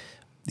says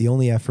the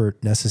only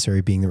effort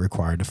necessary being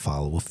required to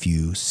follow a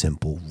few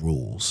simple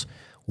rules.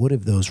 What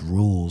have those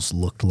rules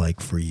looked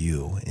like for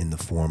you in the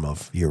form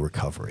of your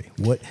recovery?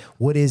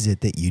 What is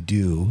it that you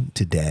do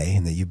today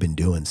and that you've been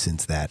doing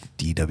since that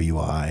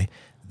DWI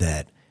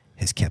that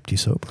has kept you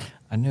sober?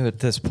 I knew at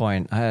this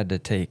point I had to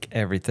take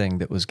everything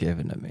that was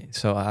given to me.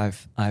 So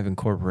I've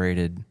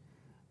incorporated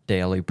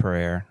daily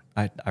prayer.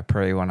 I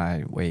pray when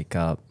I wake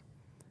up,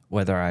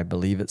 whether I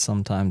believe it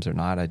sometimes or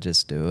not. I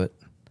just do it,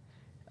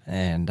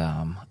 and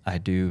I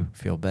do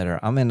feel better.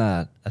 I'm in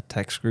a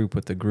text group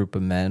with a group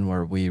of men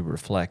where we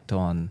reflect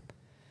on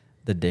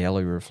the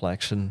daily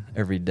reflection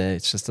every day.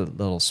 It's just a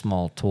little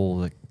small tool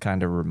that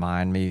kind of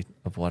remind me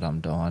of what I'm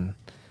doing.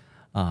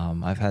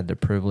 I've had the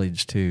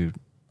privilege to.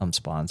 I've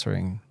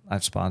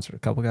sponsored a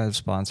couple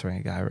guys. Sponsoring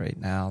a guy right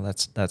now.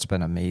 That's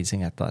been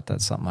amazing. I thought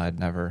that's something I'd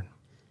never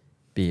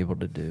be able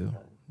to do,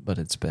 but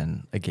it's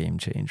been a game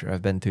changer.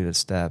 I've been through the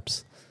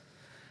steps,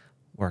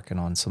 working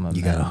on some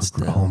events. You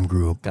got a home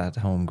group. Got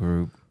a home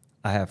group.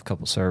 I have a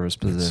couple service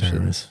positions.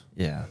 Service.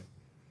 Yeah.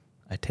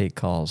 I take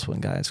calls when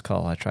guys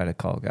call. I try to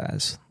call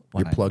guys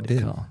when You're plugged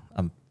in. Call.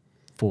 I'm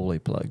fully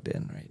plugged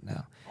in right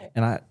now.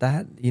 And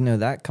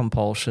that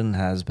compulsion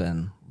has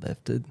been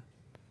lifted.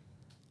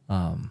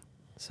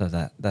 So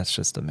that's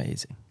just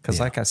amazing. Because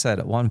like I said,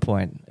 at one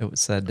point it was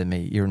said to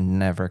me, you're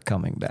never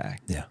coming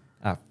back. Yeah.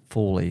 I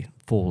fully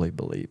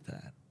believe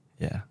that.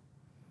 Yeah.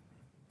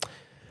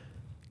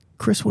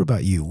 Chris, what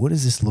about you? What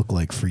does this look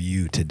like for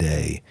you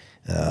today?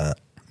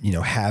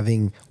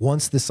 Having,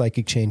 once the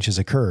psychic change has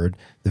occurred,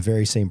 the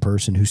very same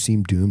person who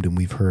seemed doomed, and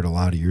we've heard a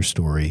lot of your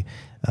story,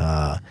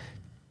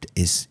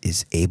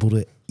 is able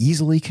to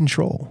easily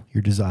control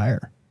your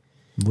desire.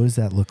 What does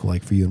that look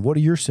like for you? And what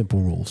are your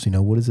simple rules?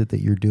 What is it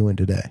that you're doing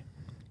today?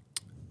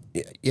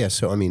 Yeah.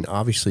 So,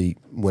 obviously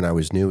when I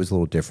was new, it was a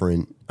little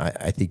different.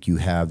 I think you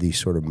have these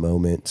sort of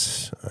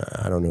moments.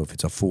 I don't know if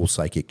it's a full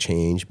psychic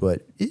change,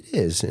 but it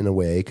is in a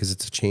way, because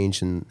it's a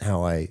change in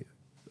how I,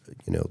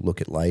 look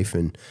at life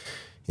and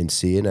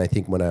see it. And I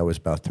think when I was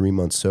about 3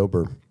 months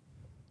sober,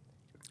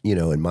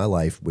 and my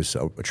life was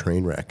a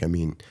train wreck.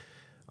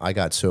 I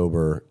got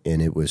sober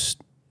and it was,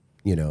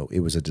 it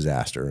was a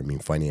disaster.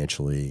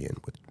 Financially and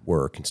with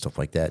work and stuff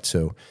like that.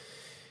 So,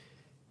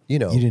 you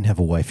didn't have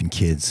a wife and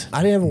kids.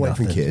 I didn't have a wife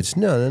and kids.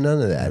 No,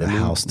 none of that. A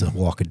house to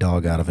walk a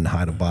dog out of and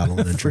hide a bottle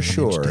in. For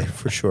sure.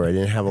 I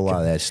didn't have a lot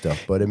of that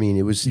stuff. But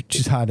it was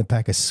just hiding a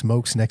pack of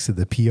smokes next to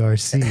the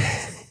PRC.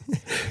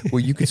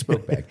 Well, you could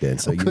smoke back then,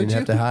 so you didn't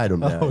have to hide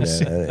them now.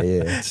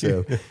 Yeah.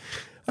 So,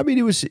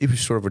 it was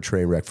sort of a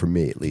train wreck for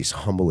me, at least,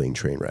 humbling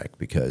train wreck,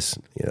 because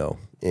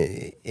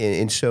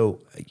and so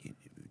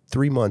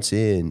 3 months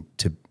in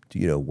to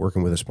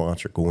working with a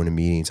sponsor, going to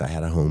meetings, I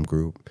had a home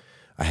group.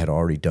 I had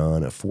already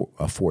done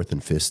a fourth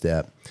and fifth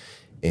step,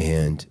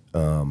 and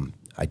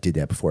I did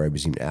that before I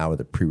was even out of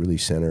the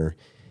pre-release center.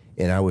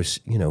 And I was,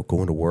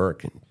 going to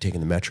work and taking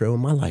the metro,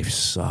 and my life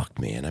sucked,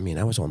 man.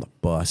 I was on the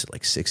bus at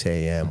like 6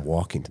 a.m.,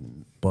 walking to the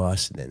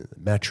bus, and then the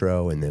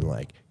metro, and then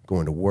like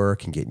going to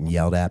work and getting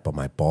yelled at by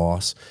my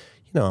boss.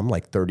 I'm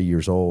like 30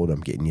 years old.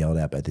 I'm getting yelled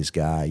at by this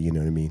guy,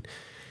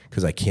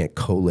 because I can't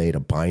collate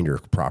a binder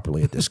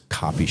properly at this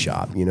copy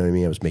shop. You know what I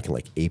mean? I was making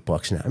like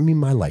 $8 an hour.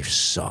 My life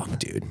sucked,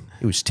 dude.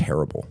 It was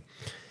terrible.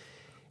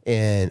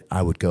 And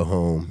I would go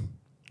home.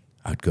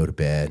 I'd go to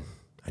bed.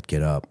 I'd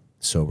get up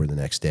sober the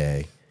next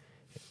day.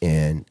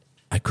 And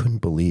I couldn't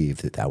believe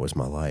that was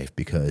my life,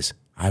 because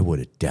I would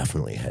have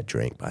definitely had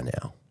drank by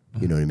now.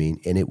 You know what I mean?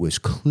 And it was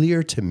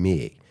clear to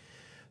me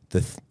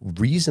the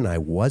reason I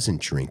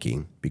wasn't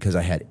drinking, because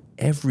I had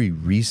every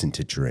reason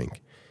to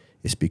drink,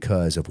 is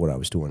because of what I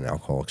was doing in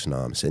Alcoholics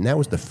Anonymous. And that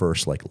was the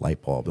first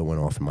light bulb that went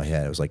off in my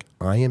head. I was like,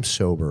 I am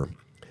sober,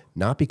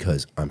 not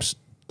because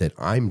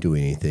I'm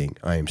doing anything.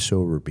 I am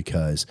sober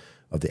because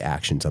of the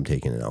actions I'm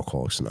taking in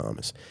Alcoholics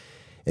Anonymous.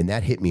 And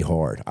that hit me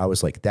hard. I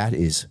was like, that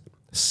is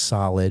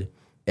solid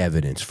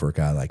evidence for a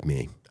guy like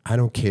me. I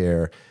don't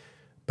care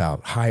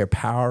about higher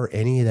power,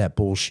 any of that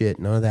bullshit,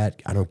 none of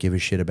that I don't give a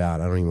shit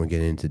about. I don't even want to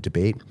get into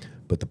debate.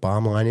 But the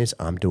bottom line is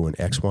I'm doing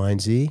X, Y, and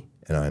Z,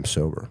 and I'm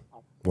sober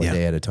one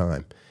day at a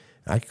time.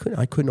 I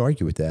couldn't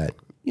argue with that.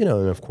 And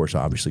of course,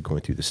 obviously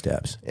going through the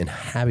steps and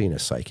having a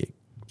psychic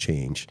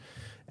change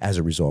as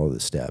a result of the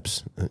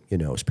steps,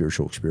 a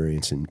spiritual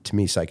experience. And to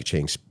me, psychic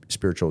change,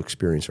 spiritual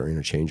experience are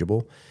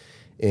interchangeable.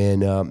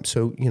 And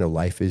so,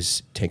 life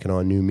is taking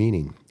on new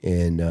meaning.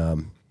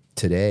 And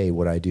today,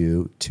 what I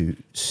do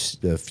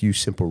the few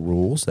simple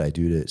rules that I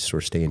do to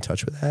sort of stay in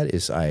touch with that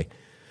is I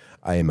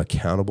am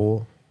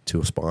accountable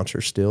to a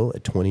sponsor still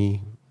at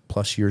 20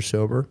 plus years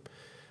sober.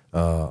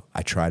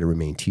 I try to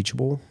remain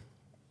teachable.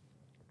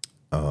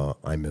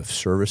 I'm of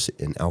service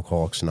in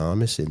Alcoholics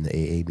Anonymous in the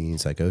AA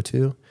meetings I go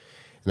to.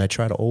 And I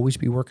try to always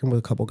be working with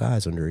a couple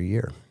guys under a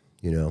year,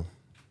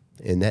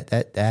 and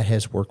that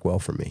has worked well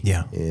for me.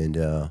 Yeah.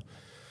 And,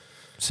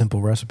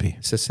 simple recipe.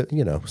 it's just,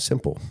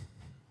 simple,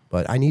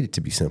 but I need it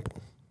to be simple.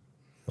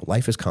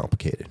 Life is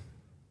complicated.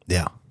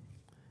 Yeah.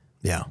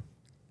 Yeah.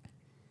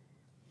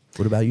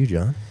 What about you,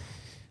 John?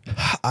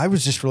 I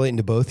was just relating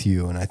to both of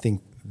you, and I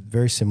think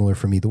very similar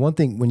for me. The one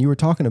thing, when you were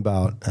talking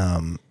about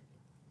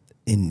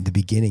in the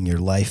beginning, your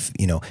life,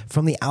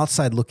 from the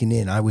outside looking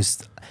in, I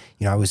was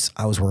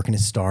working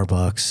at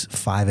Starbucks,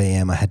 5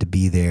 a.m. I had to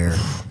be there.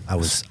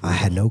 I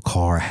had no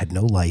car, I had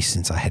no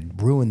license. I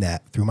had ruined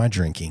that through my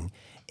drinking,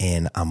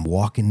 and I'm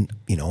walking,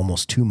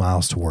 almost 2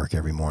 miles to work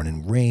every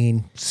morning.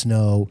 Rain,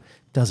 snow,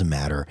 doesn't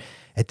matter.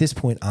 At this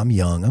point, I'm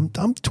young.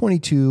 I'm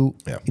 22.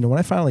 Yeah. When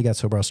I finally got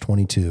sober, I was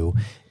 22,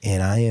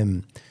 and I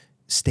am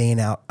staying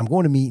out. I'm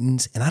going to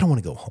meetings, and I don't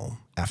want to go home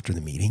after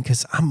the meeting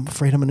because I'm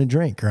afraid I'm going to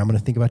drink or I'm going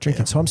to think about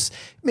drinking. Yeah. So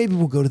maybe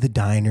we'll go to the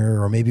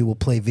diner, or maybe we'll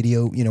play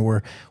video.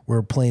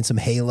 We're playing some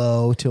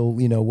Halo till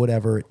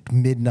whatever,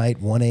 midnight,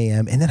 1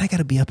 a.m. and then I got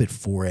to be up at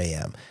 4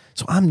 a.m.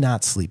 So I'm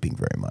not sleeping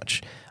very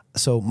much.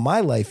 So my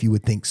life, you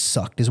would think,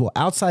 sucked as well.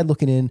 Outside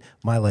looking in,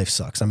 my life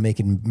sucks. I'm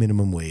making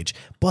minimum wage.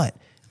 But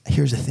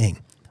here's the thing.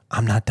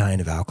 I'm not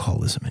dying of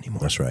alcoholism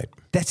anymore. That's right.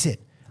 That's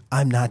it.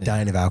 I'm not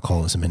dying of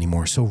alcoholism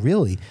anymore. So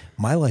really,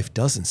 my life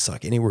doesn't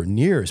suck anywhere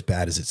near as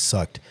bad as it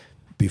sucked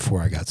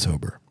before I got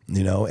sober.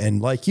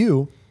 And like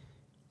you,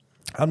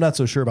 I'm not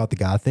so sure about the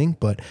God thing,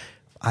 but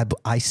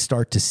I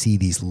start to see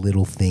these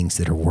little things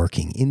that are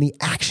working in the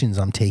actions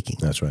I'm taking.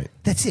 That's right.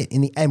 That's it.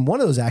 And one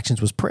of those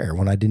actions was prayer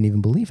when I didn't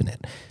even believe in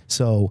it.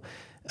 So,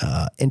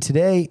 and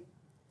today,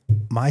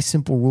 the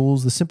simple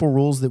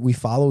rules that we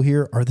follow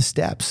here are the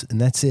steps,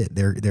 and that's it.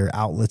 They're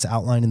outlets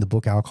outlined in the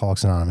book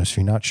Alcoholics Anonymous. If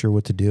you're not sure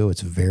what to do,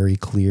 it's very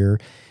clear.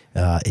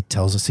 It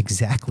tells us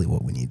exactly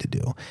what we need to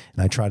do.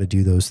 And I try to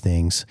do those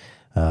things,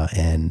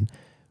 and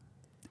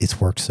it's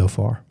worked so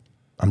far.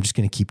 I'm just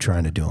going to keep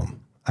trying to do them.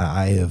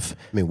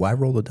 Why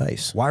roll the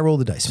dice? Why roll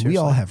the dice? Seriously. We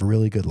all have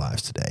really good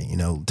lives today.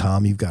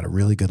 Tom, you've got a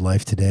really good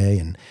life today,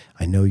 and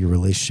I know your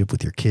relationship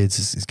with your kids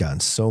has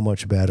gotten so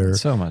much better.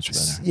 So much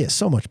better. Yeah,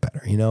 so much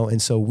better,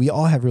 and so we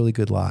all have really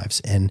good lives.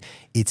 And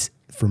it's,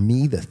 for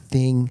me, the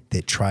thing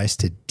that tries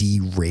to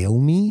derail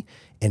me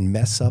and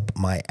mess up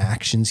my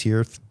actions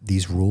here,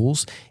 these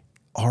rules,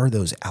 are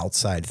those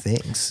outside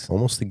things.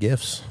 Almost the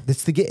gifts.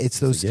 It's the gifts.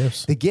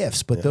 The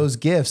gifts, but those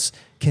gifts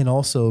can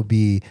also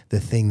be the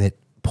thing that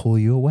pull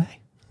you away.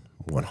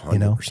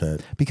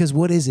 100%. Because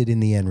what is it in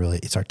the end, really?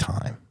 It's our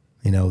time.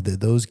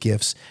 Those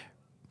gifts,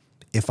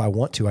 if I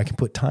want to, I can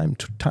put time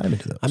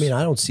into those. I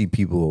don't see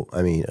people,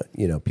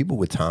 people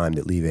with time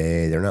that leave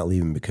AA, they're not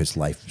leaving because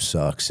life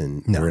sucks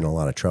and they're in a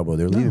lot of trouble.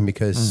 They're leaving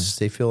because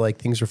they feel like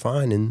things are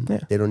fine and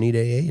they don't need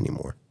AA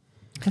anymore.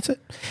 That's it.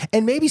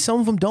 And maybe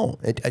some of them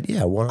don't.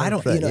 100%. I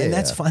don't, and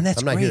that's fine. That's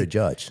I'm not great. here to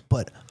judge.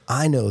 But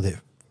I know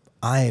that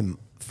I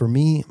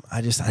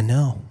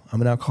know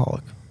I'm an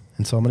alcoholic.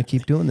 And so I'm going to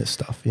keep doing this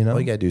stuff, All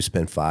you got to do is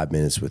spend 5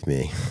 minutes with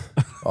me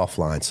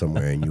offline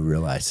somewhere, and you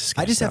realize this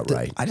guy's not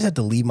right. I just have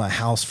to leave my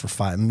house for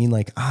 5. I don't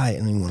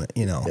even want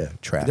to,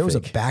 traffic. There was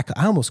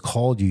I almost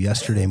called you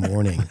yesterday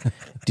morning.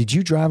 Did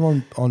you drive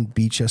on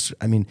beach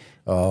yesterday?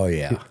 Oh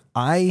yeah.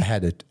 I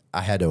had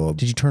to.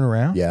 Did you turn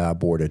around? Yeah, I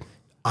aborted.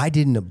 I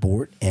didn't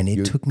abort, and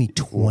it took me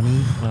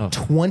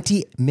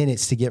 20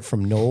 minutes to get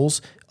from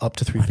Knowles up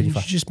to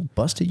 355. You just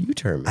bust a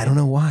U-turn, man. I don't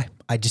know why.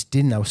 I just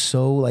didn't. I was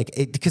so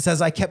because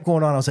as I kept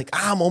going on, I was like,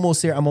 I'm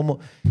almost there.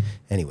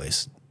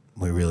 Anyways,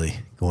 we're really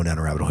going down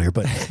a rabbit hole here.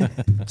 But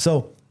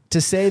so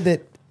to say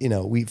that,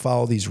 we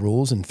follow these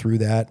rules, and through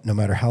that, no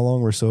matter how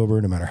long we're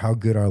sober, no matter how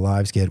good our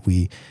lives get,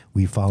 we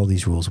follow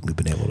these rules, and we've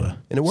been able to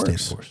and it stay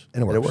works. the course.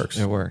 And it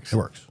works. It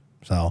works.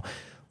 So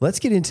let's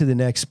get into the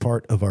next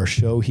part of our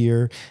show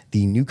here,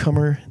 the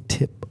newcomer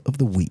tip of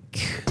the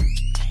week.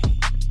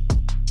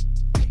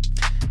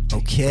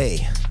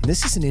 Okay,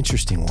 this is an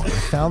interesting one. I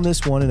found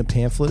this one in a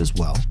pamphlet as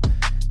well,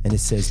 and it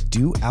says,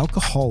 do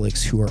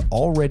alcoholics who are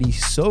already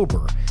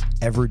sober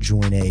ever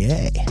join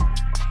AA?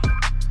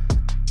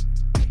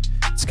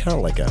 It's kind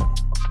of like a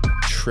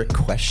trick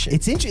question.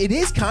 It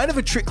is kind of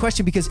a trick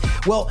question because,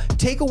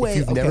 take away. If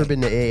you've never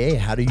been to AA,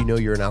 how do you know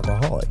you're an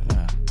alcoholic?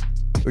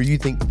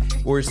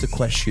 Or is the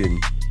question,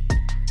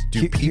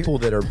 do people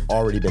that have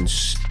already been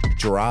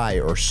dry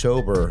or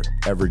sober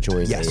ever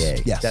join AA?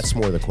 Yes. That's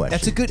more the question.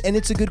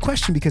 It's a good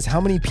question because how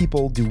many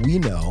people do we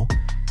know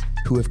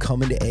who have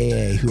come into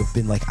AA who have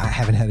been like, I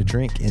haven't had a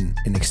drink in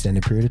an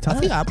extended period of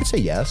time? I would say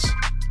yes.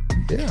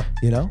 Yeah.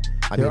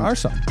 There are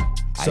some.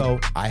 So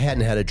I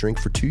hadn't had a drink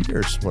for 2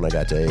 years when I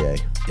got to AA.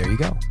 There you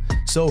go.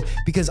 So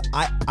because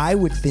I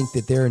would think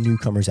that there are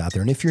newcomers out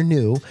there, and if you're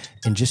new,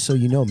 and just so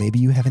you know, maybe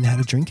you haven't had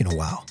a drink in a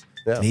while.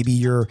 Yeah. Maybe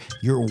you're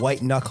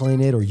white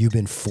knuckling it, or you've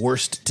been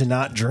forced to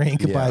not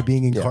drink by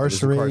being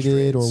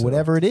incarcerated, or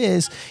whatever it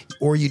is,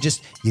 or you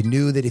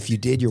knew that if you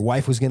did, your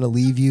wife was going to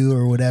leave you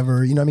or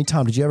whatever. You know what I mean,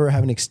 Tom? Did you ever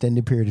have an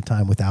extended period of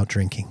time without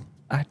drinking?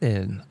 I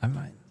did. I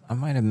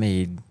might have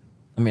made.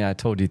 I mean, I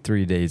told you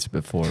 3 days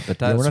before, but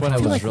that's when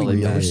it was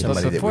really bad.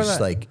 Somebody that was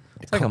like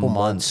a couple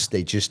months,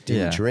 they just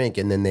didn't drink,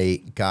 and then they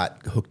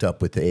got hooked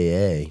up with the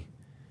AA.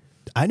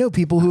 I know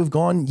people who have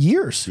gone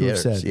years who have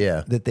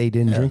said that they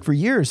didn't drink for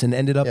years and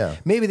ended up,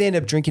 maybe they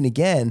ended up drinking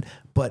again,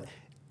 but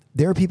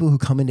there are people who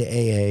come into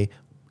AA.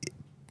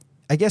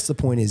 I guess the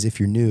point is, if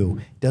you're new,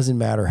 it doesn't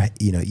matter.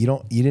 You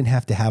didn't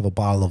have to have a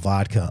bottle of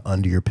vodka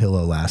under your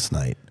pillow last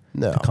night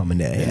to come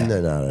into AA.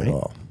 No, not at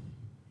all.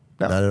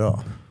 No. Not at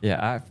all.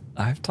 Yeah,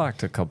 I've talked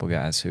to a couple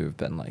guys who've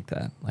been like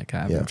that. Like, I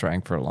haven't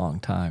drank for a long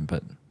time,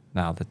 but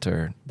now that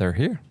they're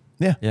here.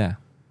 Yeah. Yeah.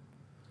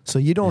 So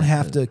you don't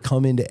have to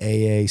come into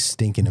AA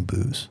stinking of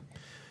booze.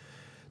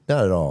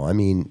 Not at all. I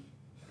mean,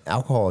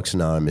 Alcoholics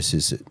Anonymous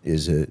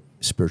is a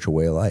spiritual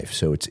way of life.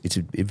 So it's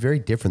very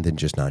different than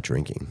just not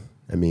drinking.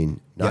 I mean,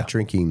 not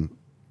drinking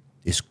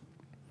is,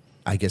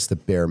 I guess, the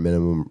bare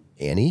minimum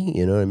ante.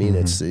 You know what I mean?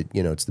 It's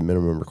it's the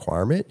minimum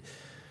requirement.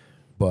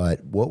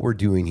 But what we're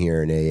doing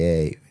here in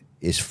AA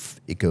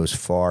it goes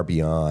far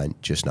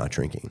beyond just not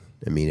drinking.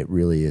 I mean, it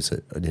really is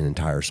an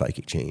entire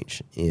psychic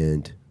change,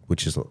 and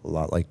which is a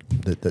lot like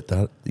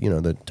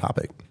the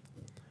topic.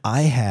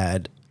 I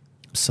had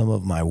some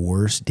of my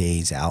worst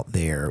days out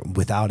there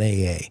without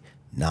AA,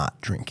 not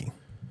drinking.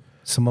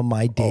 Some of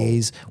my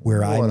days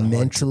where I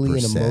mentally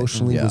and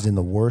emotionally was in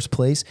the worst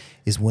place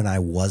is when I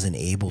wasn't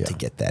able to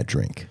get that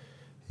drink.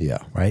 Yeah.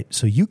 Right?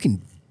 So you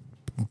can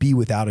be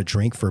without a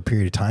drink for a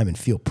period of time and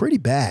feel pretty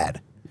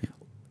bad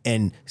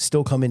and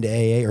still come into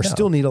AA or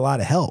still need a lot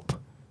of help.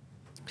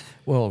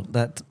 Well,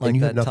 and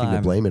you have nothing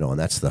to blame it on.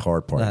 That's the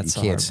hard part.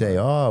 You can't say,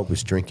 "Oh, I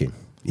was drinking."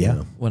 Yeah. You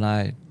know? When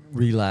I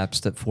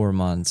relapsed at 4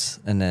 months,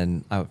 and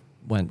then I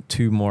went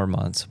 2 more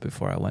months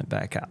before I went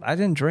back out. I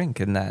didn't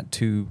drink in that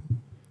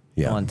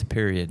 2-month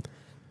period.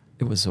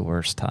 It was the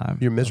worst time.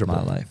 You're miserable.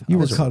 Of my life. You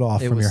were cut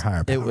off from your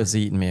higher power. It was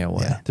eating me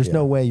away. Yeah. There's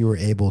no way you were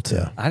able to.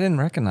 Yeah. I didn't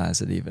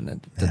recognize it even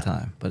at the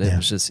time, but it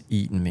was just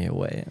eating me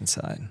away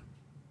inside.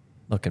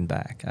 Looking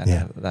back, I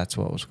know that's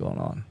what was going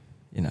on,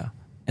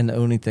 And the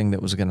only thing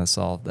that was going to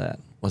solve that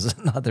was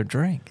another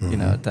drink,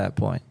 at that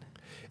point.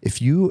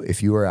 If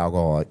you are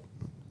alcoholic,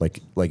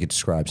 like it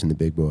describes in the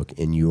big book,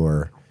 and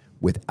you're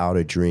without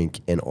a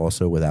drink and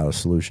also without a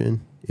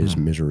solution, it is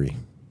misery.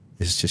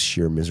 It's just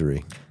sheer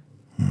misery.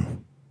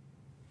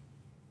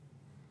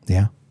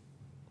 Yeah.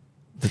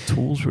 The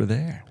tools were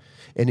there.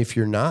 And if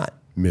you're not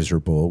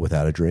miserable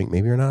without a drink,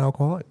 maybe you're not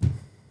alcoholic.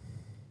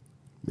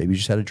 Maybe you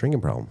just had a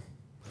drinking problem.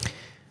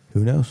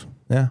 Who knows?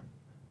 Yeah.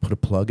 Put a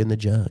plug in the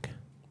jug.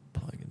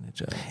 Plug in the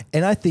jug.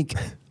 And I think,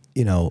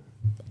 a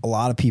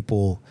lot of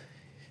people,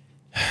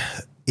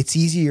 it's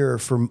easier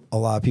for a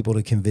lot of people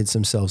to convince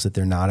themselves that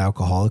they're not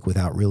alcoholic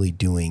without really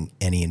doing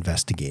any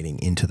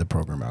investigating into the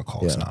program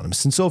Alcoholics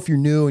Anonymous. And so if you're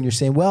new and you're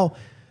saying, well,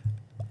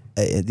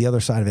 the other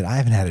side of it, I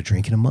haven't had a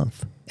drink in a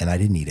month and I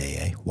didn't need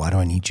AA. Why do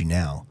I need you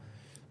now?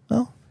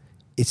 Well,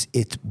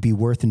 it'd be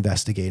worth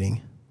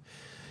investigating.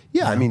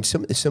 Yeah, I mean,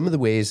 some of the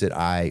ways that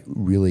I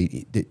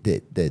really that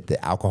the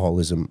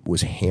alcoholism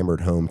was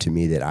hammered home to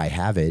me that I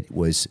have it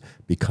was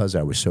because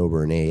I was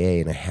sober in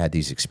AA and I had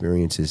these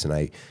experiences and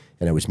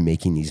I was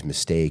making these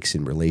mistakes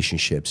in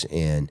relationships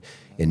and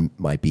in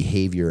my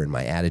behavior and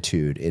my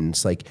attitude. And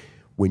it's like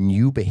when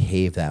you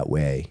behave that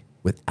way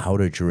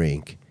without a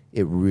drink,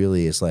 it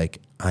really is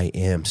like I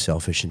am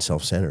selfish and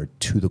self-centered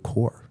to the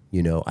core.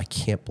 I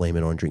can't blame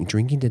it on drinking.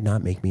 Drinking did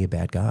not make me a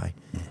bad guy.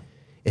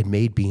 It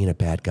made being a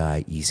bad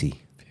guy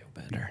easy.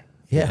 Better.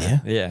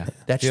 Yeah.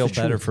 That's feel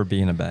better for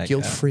being a bad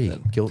guilt-free, guy.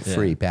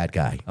 Guilt-free, bad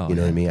guy. You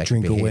know what I mean? I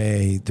drink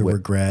away the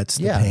regrets,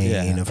 the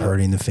pain of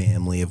hurting the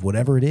family, of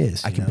whatever it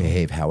is. I can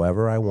behave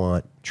however I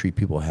want, treat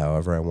people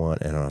however I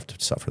want, and I don't have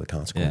to suffer the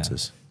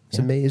consequences. It's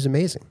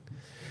amazing.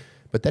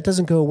 But that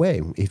doesn't go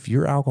away. If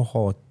you're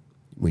alcoholic,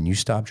 when you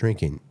stop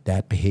drinking,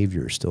 that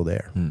behavior is still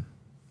there.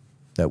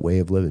 That way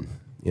of living.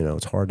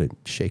 It's hard to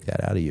shake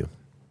that out of you.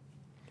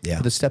 Yeah.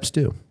 But the steps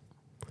do.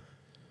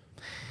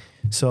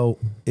 So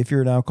if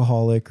you're an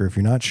alcoholic, or if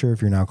you're not sure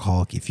if you're an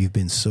alcoholic, if you've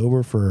been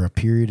sober for a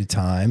period of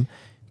time,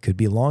 could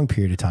be a long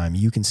period of time,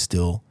 you can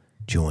still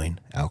join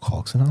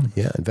Alcoholics Anonymous.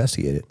 Yeah,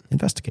 investigate it.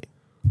 Investigate.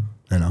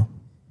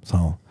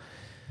 So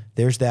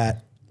there's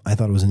that. I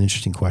thought it was an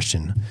interesting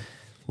question.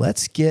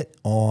 Let's get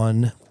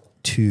on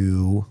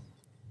to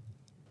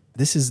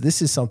this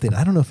is something,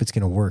 I don't know if it's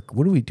going to work.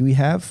 What do we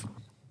have?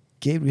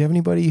 Gabe, do we have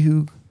anybody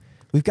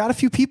we've got a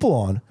few people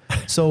on.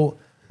 So,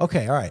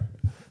 okay, all right.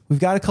 We've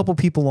got a couple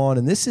people on,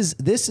 and this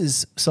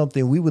is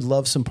something we would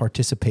love some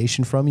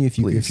participation from you.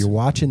 If you're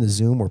watching the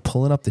Zoom, we're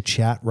pulling up the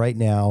chat right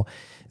now.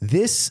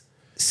 This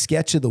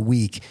sketch of the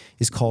week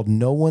is called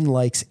 "No One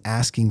Likes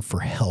Asking for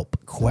Help: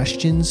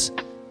 Questions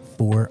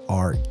for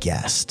Our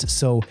Guest."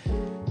 So,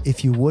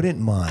 if you wouldn't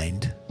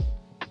mind,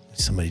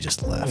 somebody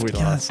just left. We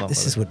lost somebody.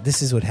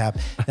 This is what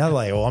happened. Now they're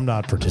like, oh, I'm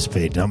not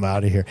participating. I'm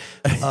out of here.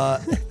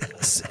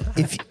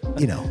 If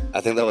you know,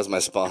 I think that was my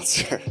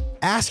sponsor.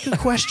 ask a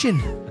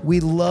question. We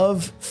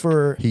love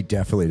for He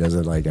definitely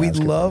doesn't like. We'd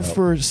asking love help.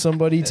 for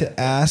somebody to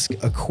ask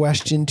a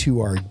question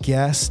to our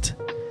guest,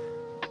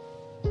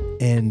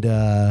 and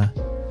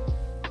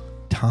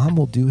Tom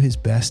will do his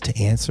best to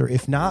answer.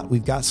 If not,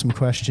 we've got some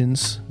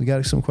questions. We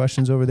got some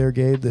questions over there,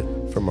 Gabe,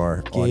 that from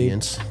our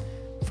audience.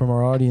 From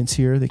our audience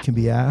here that can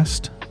be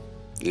asked.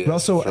 Yeah, But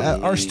also,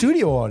 from our me.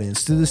 studio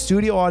audience. Do the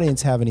studio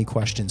audience have any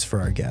questions for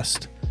our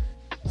guest?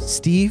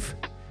 Steve?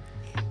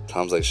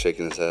 Tom's like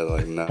shaking his head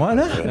like, no. Why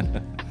not? I don't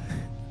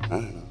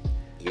know.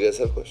 Do you guys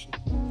have questions?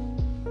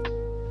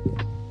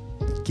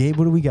 Gabe,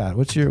 what do we got?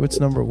 What's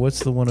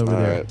the one over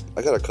All there? right,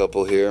 I got a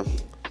couple here.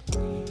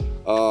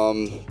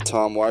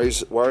 Tom, why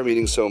are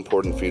meetings so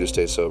important for you to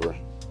stay sober?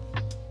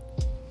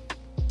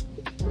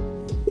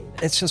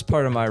 It's just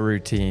part of my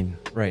routine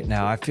right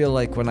now. I feel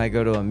like when I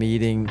go to a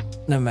meeting,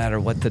 no matter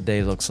what the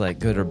day looks like,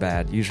 good or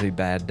bad, usually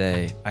bad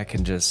day, I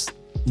can just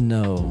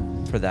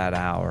know for that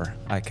hour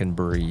I can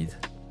breathe.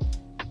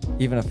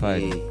 Even if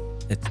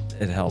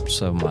it helps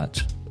so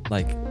much.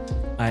 Like,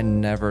 I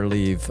never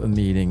leave a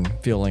meeting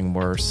feeling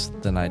worse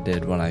than I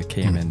did when I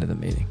came into the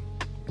meeting.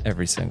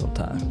 Every single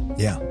time.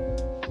 Yeah.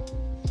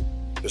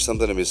 There's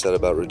something to be said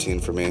about routine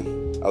for me.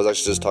 I was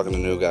actually just talking to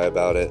a new guy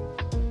about it.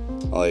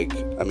 Like,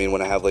 I mean,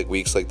 when I have like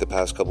weeks, like the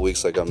past couple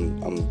weeks, like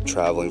I'm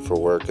traveling for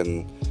work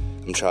and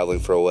I'm traveling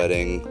for a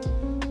wedding,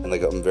 and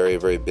like I'm very,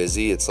 very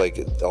busy. It's like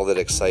all that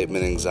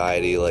excitement,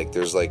 anxiety, like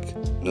there's like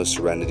no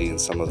serenity in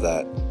some of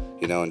that,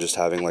 you know, and just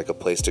having like a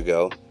place to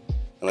go.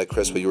 And like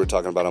Chris, what you were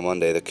talking about on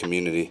Monday, the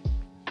community,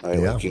 right?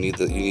 Yeah. Like you need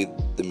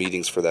the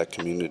meetings for that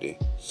community.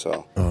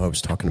 So Oh, I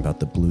was talking about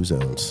the blue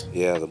zones.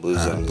 yeah, the blue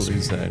zones.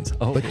 Blue zones.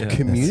 Oh, But yeah.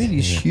 community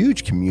is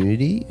huge.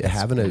 Community,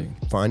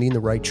 finding the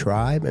right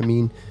tribe. I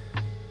mean,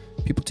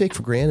 people take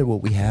for granted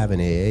what we have in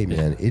AA,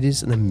 man. It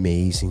is an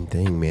amazing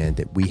thing, man,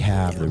 that we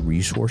have the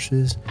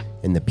resources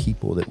and the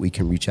people that we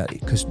can reach out.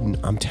 Because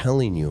I'm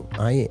telling you,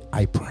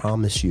 I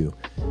promise you,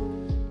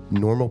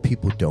 normal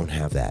people don't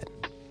have that.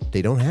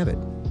 They don't have it.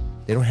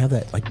 They don't have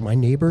that. Like my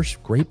neighbors,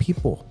 great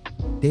people.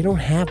 They don't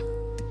have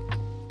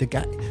the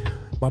guy.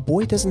 My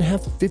boy doesn't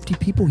have 50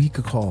 people he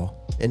could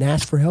call and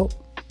ask for help,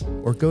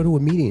 or go to a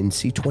meeting and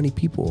see 20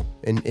 people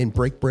and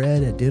break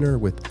bread at dinner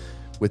with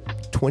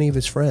 20 of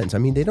his friends. I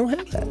mean, they don't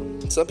have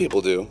that. Some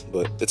people do,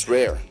 but it's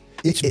rare.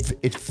 It's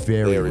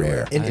very, Very rare.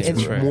 rare. And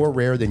it's rare. more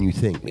rare than you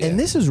think. And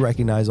this is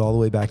recognized all the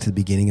way back to the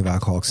beginning of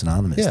Alcoholics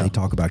Anonymous. Yeah. They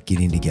talk about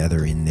getting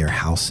together in their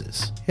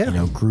houses. Yeah. You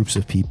know, groups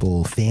of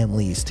people,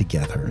 families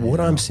together.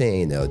 What I'm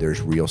saying, though,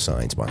 there's real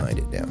science behind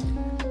it now.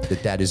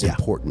 That is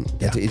important.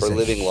 Yeah. It's For a-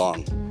 living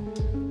long.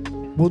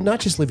 Well, not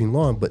just living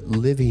long, but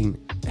living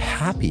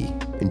happy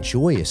and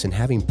joyous and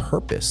having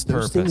purpose.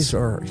 Those Purpose. things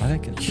are I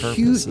think purpose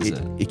huge. is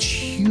it. It's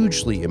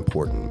hugely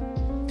important.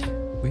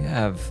 We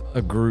have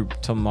a group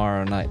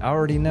tomorrow night. I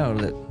already know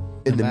that.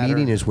 And the no matter-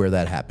 meeting is where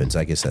that happens.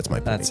 I guess that's my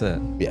point. That's it.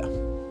 Yeah.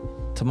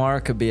 Tomorrow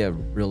could be a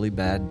really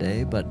bad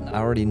day, but I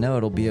already know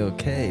it'll be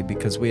okay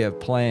because we have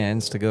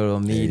plans to go to a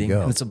meeting.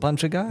 go. And it's a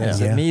bunch of guys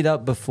Yeah. that meet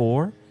up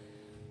before,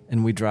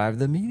 and we drive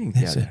the meeting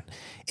That's together. it.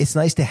 It's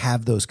nice to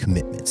have those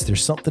commitments.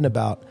 There's something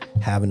about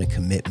having a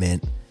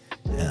commitment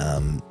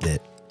that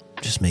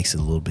just makes it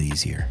a little bit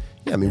easier.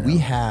 Yeah, I mean, we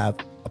have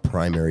a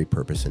primary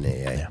purpose in AA.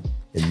 Yeah.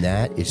 And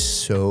that is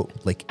so,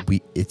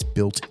 it's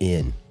built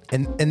in.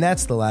 And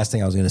that's the last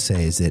thing I was going to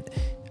say is that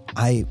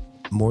I,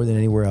 more than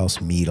anywhere else,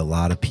 meet a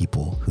lot of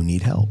people who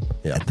need help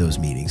at those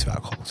meetings of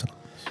Alcoholics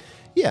Anonymous.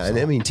 Yeah, and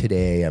I mean,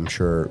 today, I'm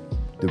sure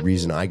the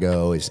reason I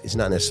go is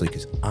not necessarily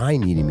because I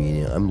need a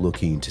meeting. I'm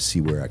looking to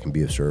see where I can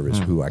be of service,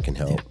 who I can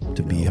help.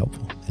 To be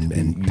helpful and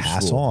Be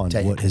pass useful. on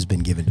To- what has been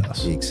given to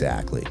us.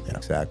 Exactly.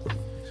 Exactly.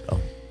 So,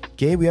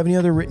 Gabe, we have any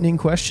other written in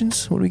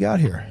questions? What do we got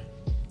here?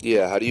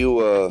 Yeah, how do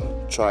you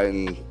try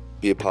and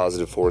be a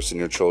positive force in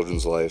your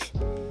children's life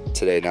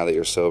today now that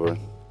you're sober?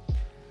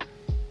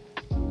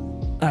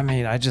 I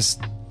mean, I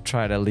just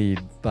try to lead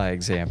by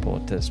example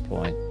at this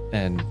point.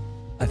 And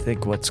I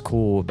think what's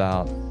cool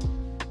about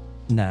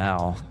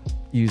now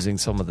using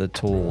some of the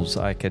tools,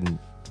 I can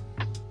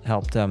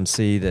help them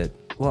see that,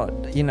 well,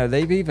 you know,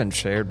 they've even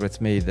shared with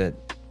me that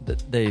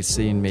they've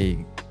seen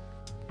me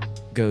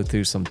go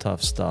through some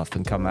tough stuff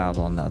and come out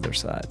on the other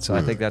side. So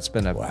I think that's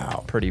been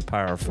a pretty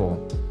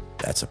powerful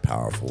that's a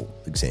powerful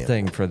example.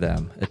 thing for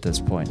them at this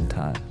point in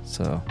time.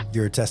 So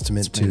You're a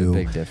testament It's made a to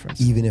big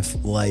difference. even if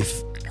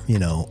life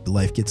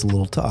gets a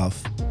little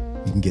tough,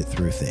 you can get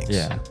through things.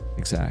 yeah,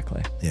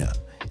 exactly. Yeah.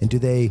 And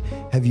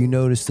have you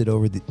noticed that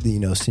over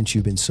since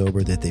you've been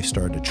sober that they've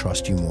started to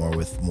trust you more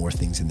with more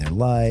things in their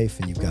life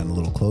and you've gotten a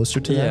little closer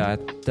to them? Yeah, I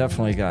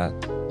definitely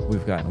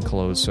we've gotten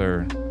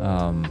closer.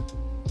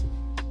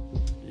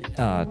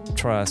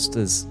 Trust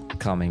is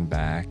coming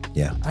back.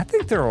 Yeah. I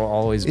think there will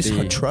always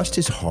be. Trust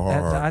is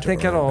hard. I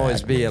think to it'll earn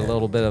always back, be a man.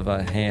 little bit of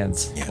a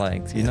hand's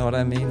length. You know what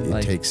I mean?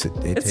 It takes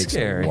it's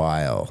scary. a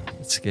while.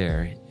 It's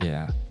scary.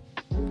 Yeah.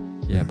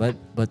 Yeah, but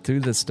through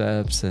the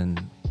steps and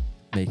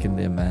making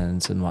the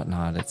amends and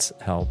whatnot, it's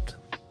helped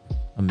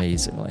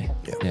amazingly.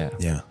 Yeah.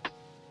 Yeah.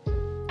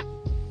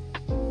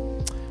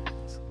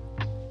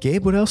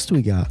 Gabe, what else do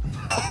we got?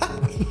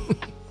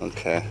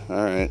 Okay. All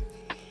right.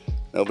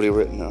 Nobody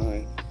written. All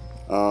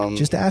right.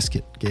 Just ask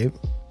it, Gabe.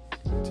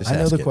 Just I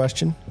know ask the it.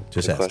 question.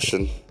 Just Good ask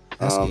question.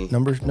 Ask it.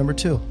 Number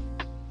 2.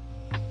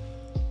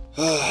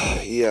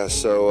 Yeah.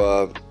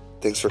 So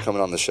thanks for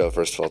coming on the show.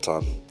 First of all,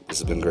 Tom, this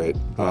has been great.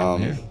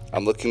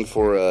 I'm looking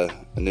for a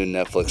new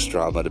Netflix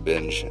drama to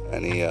binge.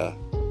 Any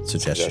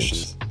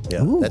Suggestions.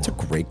 Yeah, Ooh. that's a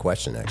great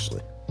question,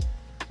 actually.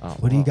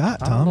 What do you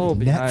got, I'm a Tom? little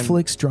behind.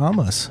 Netflix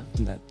dramas.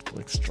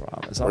 Netflix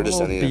dramas. Or I'm a just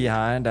little any-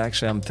 behind.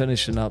 Actually, I'm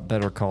finishing up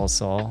Better Call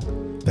Saul.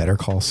 Better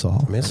Call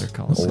Saul. Miss Better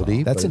Call Saul.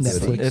 oldie, That's but a it's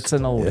Netflix. It's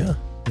an oldie. Yeah. Yeah.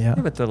 Yeah,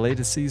 but the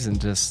latest season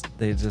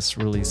they just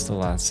released the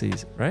last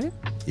season, right?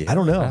 I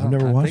don't know. I've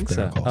never I watched think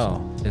Better so. Call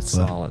Saul. Oh, it's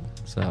But- solid.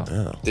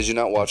 So Did you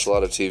not watch a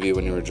lot of TV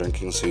when you were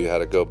drinking, so you had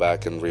to go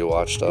back and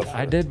rewatch stuff?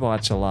 I did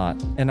watch a lot,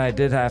 and I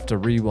did have to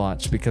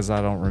rewatch because I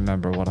don't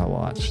remember what I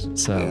watched.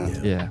 So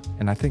yeah,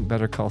 and I think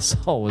Better Call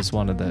Saul was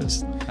one of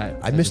those.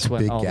 I missed just a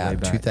went big all the way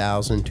gap. back.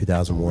 2000,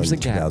 2001, There's a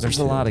gap. 2002. There's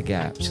a lot of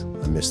gaps.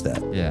 I missed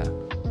that. Yeah.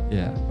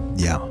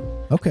 Yeah.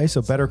 Okay,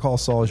 so Better Call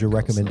Saul is your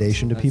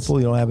recommendation to people.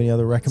 You don't have any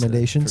other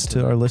recommendations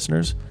to our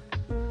listeners?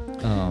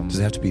 Does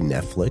it have to be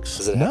Netflix?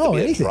 Does it have No, to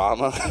be anything. a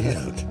drama?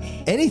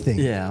 Anything.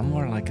 Yeah, I'm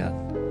more like a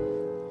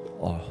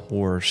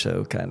horror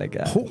show kind of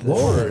guy.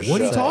 Lord,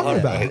 what are you show. talking All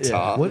about? right,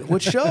 Tom. What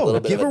A show? little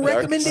bit Give of a a dark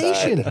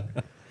recommendation.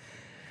 side.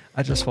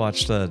 I just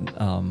watched a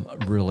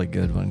really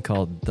good one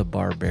called The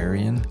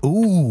Barbarian.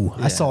 Ooh,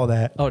 I Yeah. saw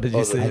that. Oh, did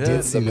you see I that?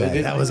 did see The that.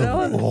 movie? That was that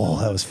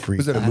was freaky.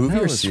 Was it a I movie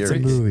know, or it's series?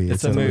 freaky. movie.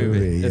 It's a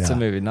movie. It's yeah. a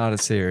movie, not a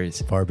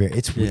series. Barbarian.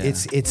 Yeah.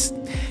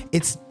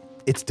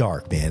 It's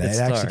dark, man. It's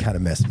it actually dark. kind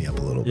of messed me up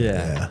a little bit.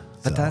 Yeah.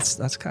 But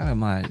So, that's kind of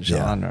my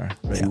genre.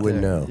 Right You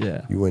wouldn't there. know.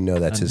 Yeah. You wouldn't know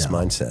that's his know.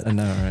 mindset. I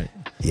know, right?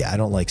 yeah, I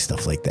don't like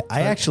stuff like that.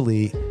 I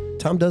actually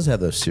Tom does have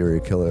those serial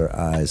killer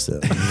eyes, though.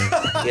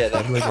 Yeah,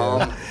 that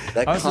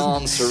I was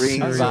calm,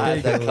 serene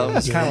vibe that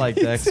comes. kind of like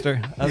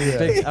Dexter. I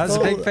was a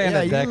big fan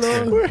of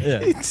Dexter.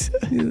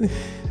 Yeah.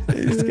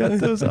 he's got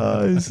those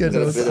eyes. Got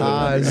those bit of a-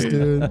 eyes,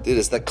 dude. Dude,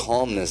 it's that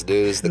calmness,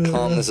 dude. It's the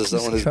calmness of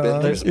someone who's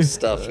been through some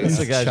stuff. These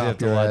are the guys you Chop have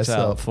to your watch ass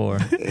out up. for.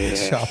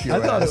 Yeah. Chop your I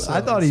ass thought up.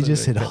 I thought he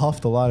just had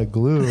huffed a lot of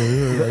glue.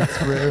 We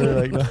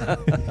were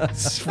like,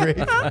 spray.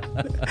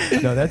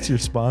 No, that's your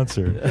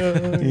sponsor.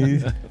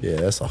 Yeah,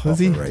 that's a Was huffer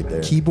he right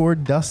there.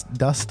 keyboard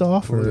dust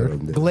off or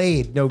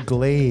Glade? No,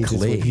 Glade. Is what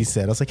Glade. he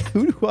said. I was like,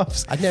 who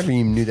huffs? I never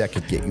even knew that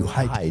could get you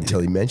high until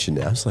he mentioned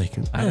it. I was like,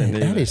 I didn't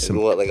that either. is some.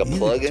 What, like a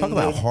plug-in? Talk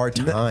about hard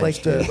times,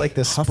 Like the dude.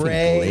 Huffing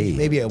spray, Glade.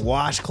 maybe a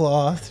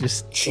washcloth.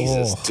 Just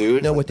Jesus, oh.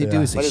 dude. No, what they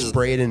do is they What is-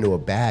 spray it into a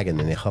bag and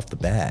then they huff the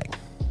bag.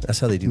 That's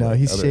how they do. No, like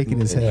he's other shaking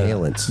his head.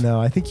 inhalants. No,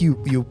 I think you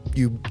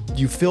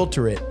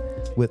filter it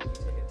with.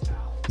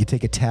 You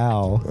take a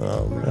towel.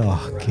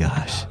 Oh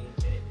gosh,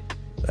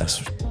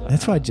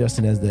 that's why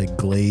Justin has that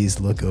glazed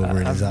look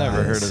over in his eyes. I've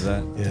never heard of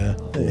that. Yeah.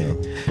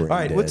 Brain All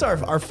right, dead. what's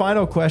our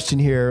final question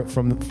here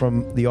from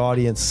the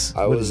audience?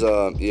 I was,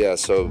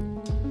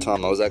 so,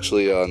 Tom, I was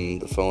actually on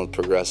the phone with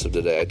Progressive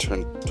today. I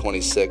turned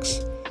 26,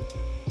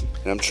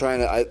 and I'm trying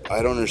to,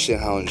 I don't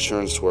understand how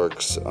insurance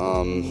works.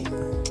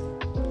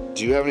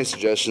 Do you have any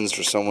suggestions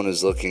for someone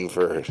who's looking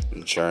for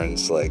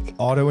insurance, like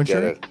Auto get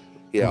insurance?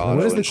 Yeah, auto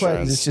What is the insurance.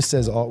 question? This just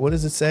says. What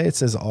does it say? It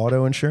says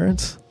auto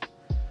insurance.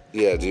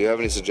 Yeah, do you have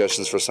any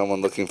suggestions for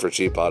someone looking for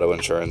cheap auto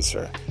insurance?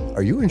 Or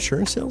Are you an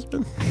insurance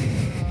salesman?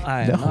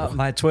 I am not.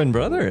 My twin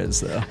brother is,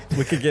 though.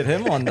 We could get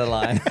him on the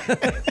line.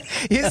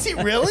 Is he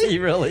really? He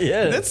really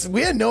is.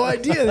 We had no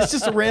idea. That's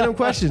just a random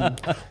question.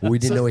 We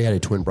didn't know he had a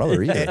twin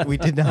brother either. We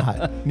did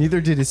not.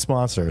 Neither did his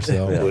sponsor.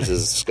 So, which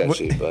is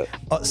sketchy, but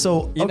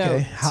You know,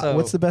 okay. so-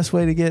 what's the best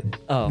way to get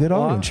good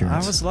auto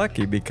insurance? I was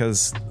lucky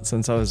because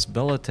since I was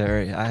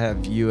military, I have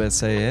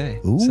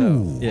USAA. Ooh,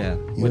 So, yeah.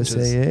 which is-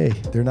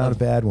 USAA. They're not a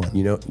bad one.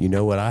 You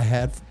know what I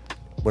had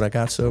when I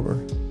got sober?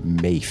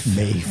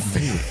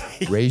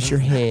 MAFE. Raise your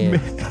hand.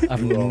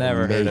 I've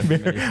never heard of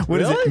it. What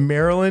is it?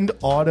 Maryland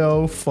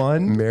Auto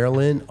Fund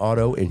Maryland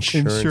Auto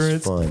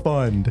Insurance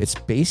Fund. It's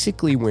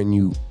basically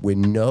when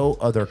no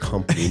other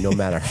company, no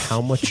matter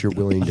how much you're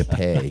willing to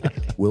pay,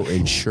 will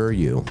insure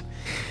you.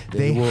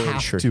 They will have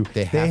insure, to.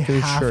 They have to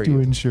insure to you.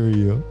 insure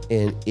you.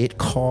 And it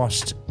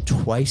cost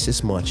twice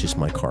as much as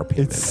my car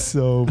payment. It's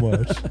so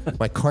much.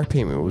 My car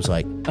payment was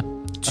like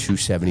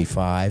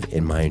 $275,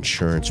 and my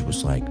insurance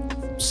was like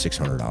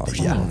 $600.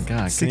 Yeah. Oh, God.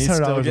 Can you $600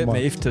 still a get month.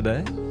 MAFE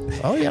today?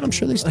 Oh yeah, I'm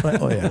sure they still.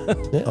 Oh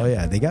yeah. Oh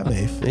yeah. They got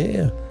MAFE.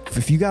 Yeah.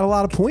 If you got a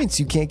lot of points,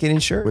 you can't get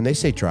insured. When they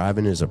say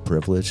driving is a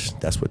privilege,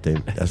 that's what they're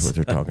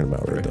talking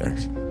about right there.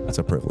 That's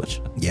a privilege.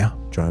 Yeah.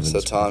 Driving. so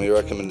is Tom, your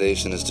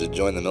recommendation is to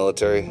join the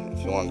military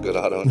if you want good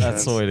auto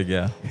insurance. That's the way to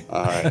go.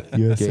 All right.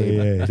 Gabe,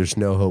 USAA. there's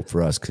no hope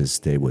for us because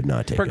they would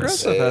not take us.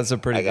 Progressive has a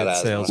pretty I gotta good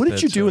ask sales What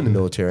did you pitch. do in the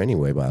military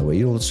anyway? By the way,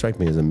 you don't strike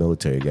me as a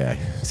military guy.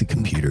 He's a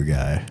computer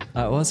guy.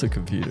 I was a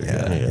computer guy.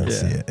 Yeah. I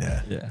see it,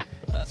 yeah. Yeah.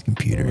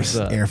 Computers,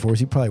 Air Force.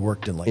 You probably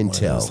worked in like Intel. one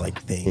of those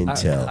like things.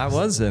 Intel. I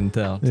was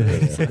Intel.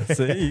 Too.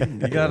 See,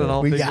 you got it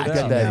all figured out.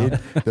 Got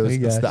that.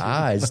 It's the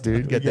eyes,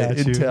 dude. Got that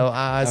got you. Intel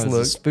eyes I was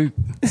look. a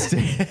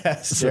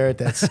spook. Stare at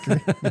that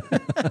screen.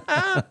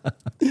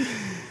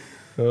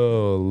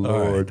 Oh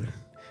Lord,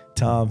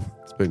 Tom.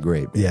 it's been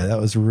great. Man. Yeah, that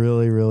was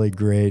really, really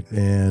great,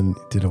 and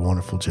did a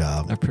wonderful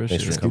job. I appreciate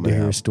Thanks it. for Good to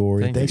hear your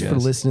story. Thank you, Thanks for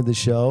guys. listening to the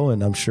show,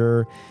 and I'm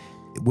sure.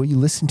 Will you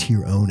listen to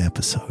your own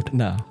episode?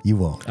 No, You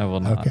won't. I will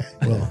not. Okay.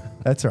 Well,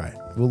 that's all right.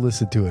 We'll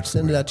listen to it.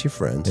 Send it out to your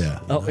friends. Yeah.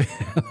 Oh,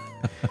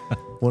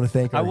 Want to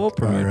thank I will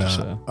promote the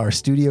show. our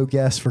studio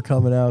guests for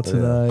coming out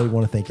tonight.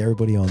 Want to thank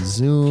everybody on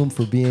Zoom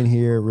for being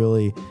here. It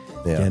really,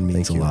 again,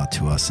 means a thank you. lot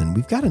to us. And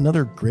we've got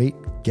another great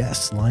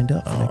guest lined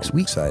up for next I'm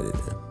week. excited.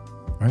 Man.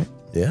 Right?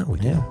 Yeah, we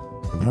do. Yeah.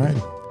 All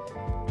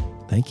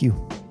right. Thank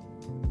you.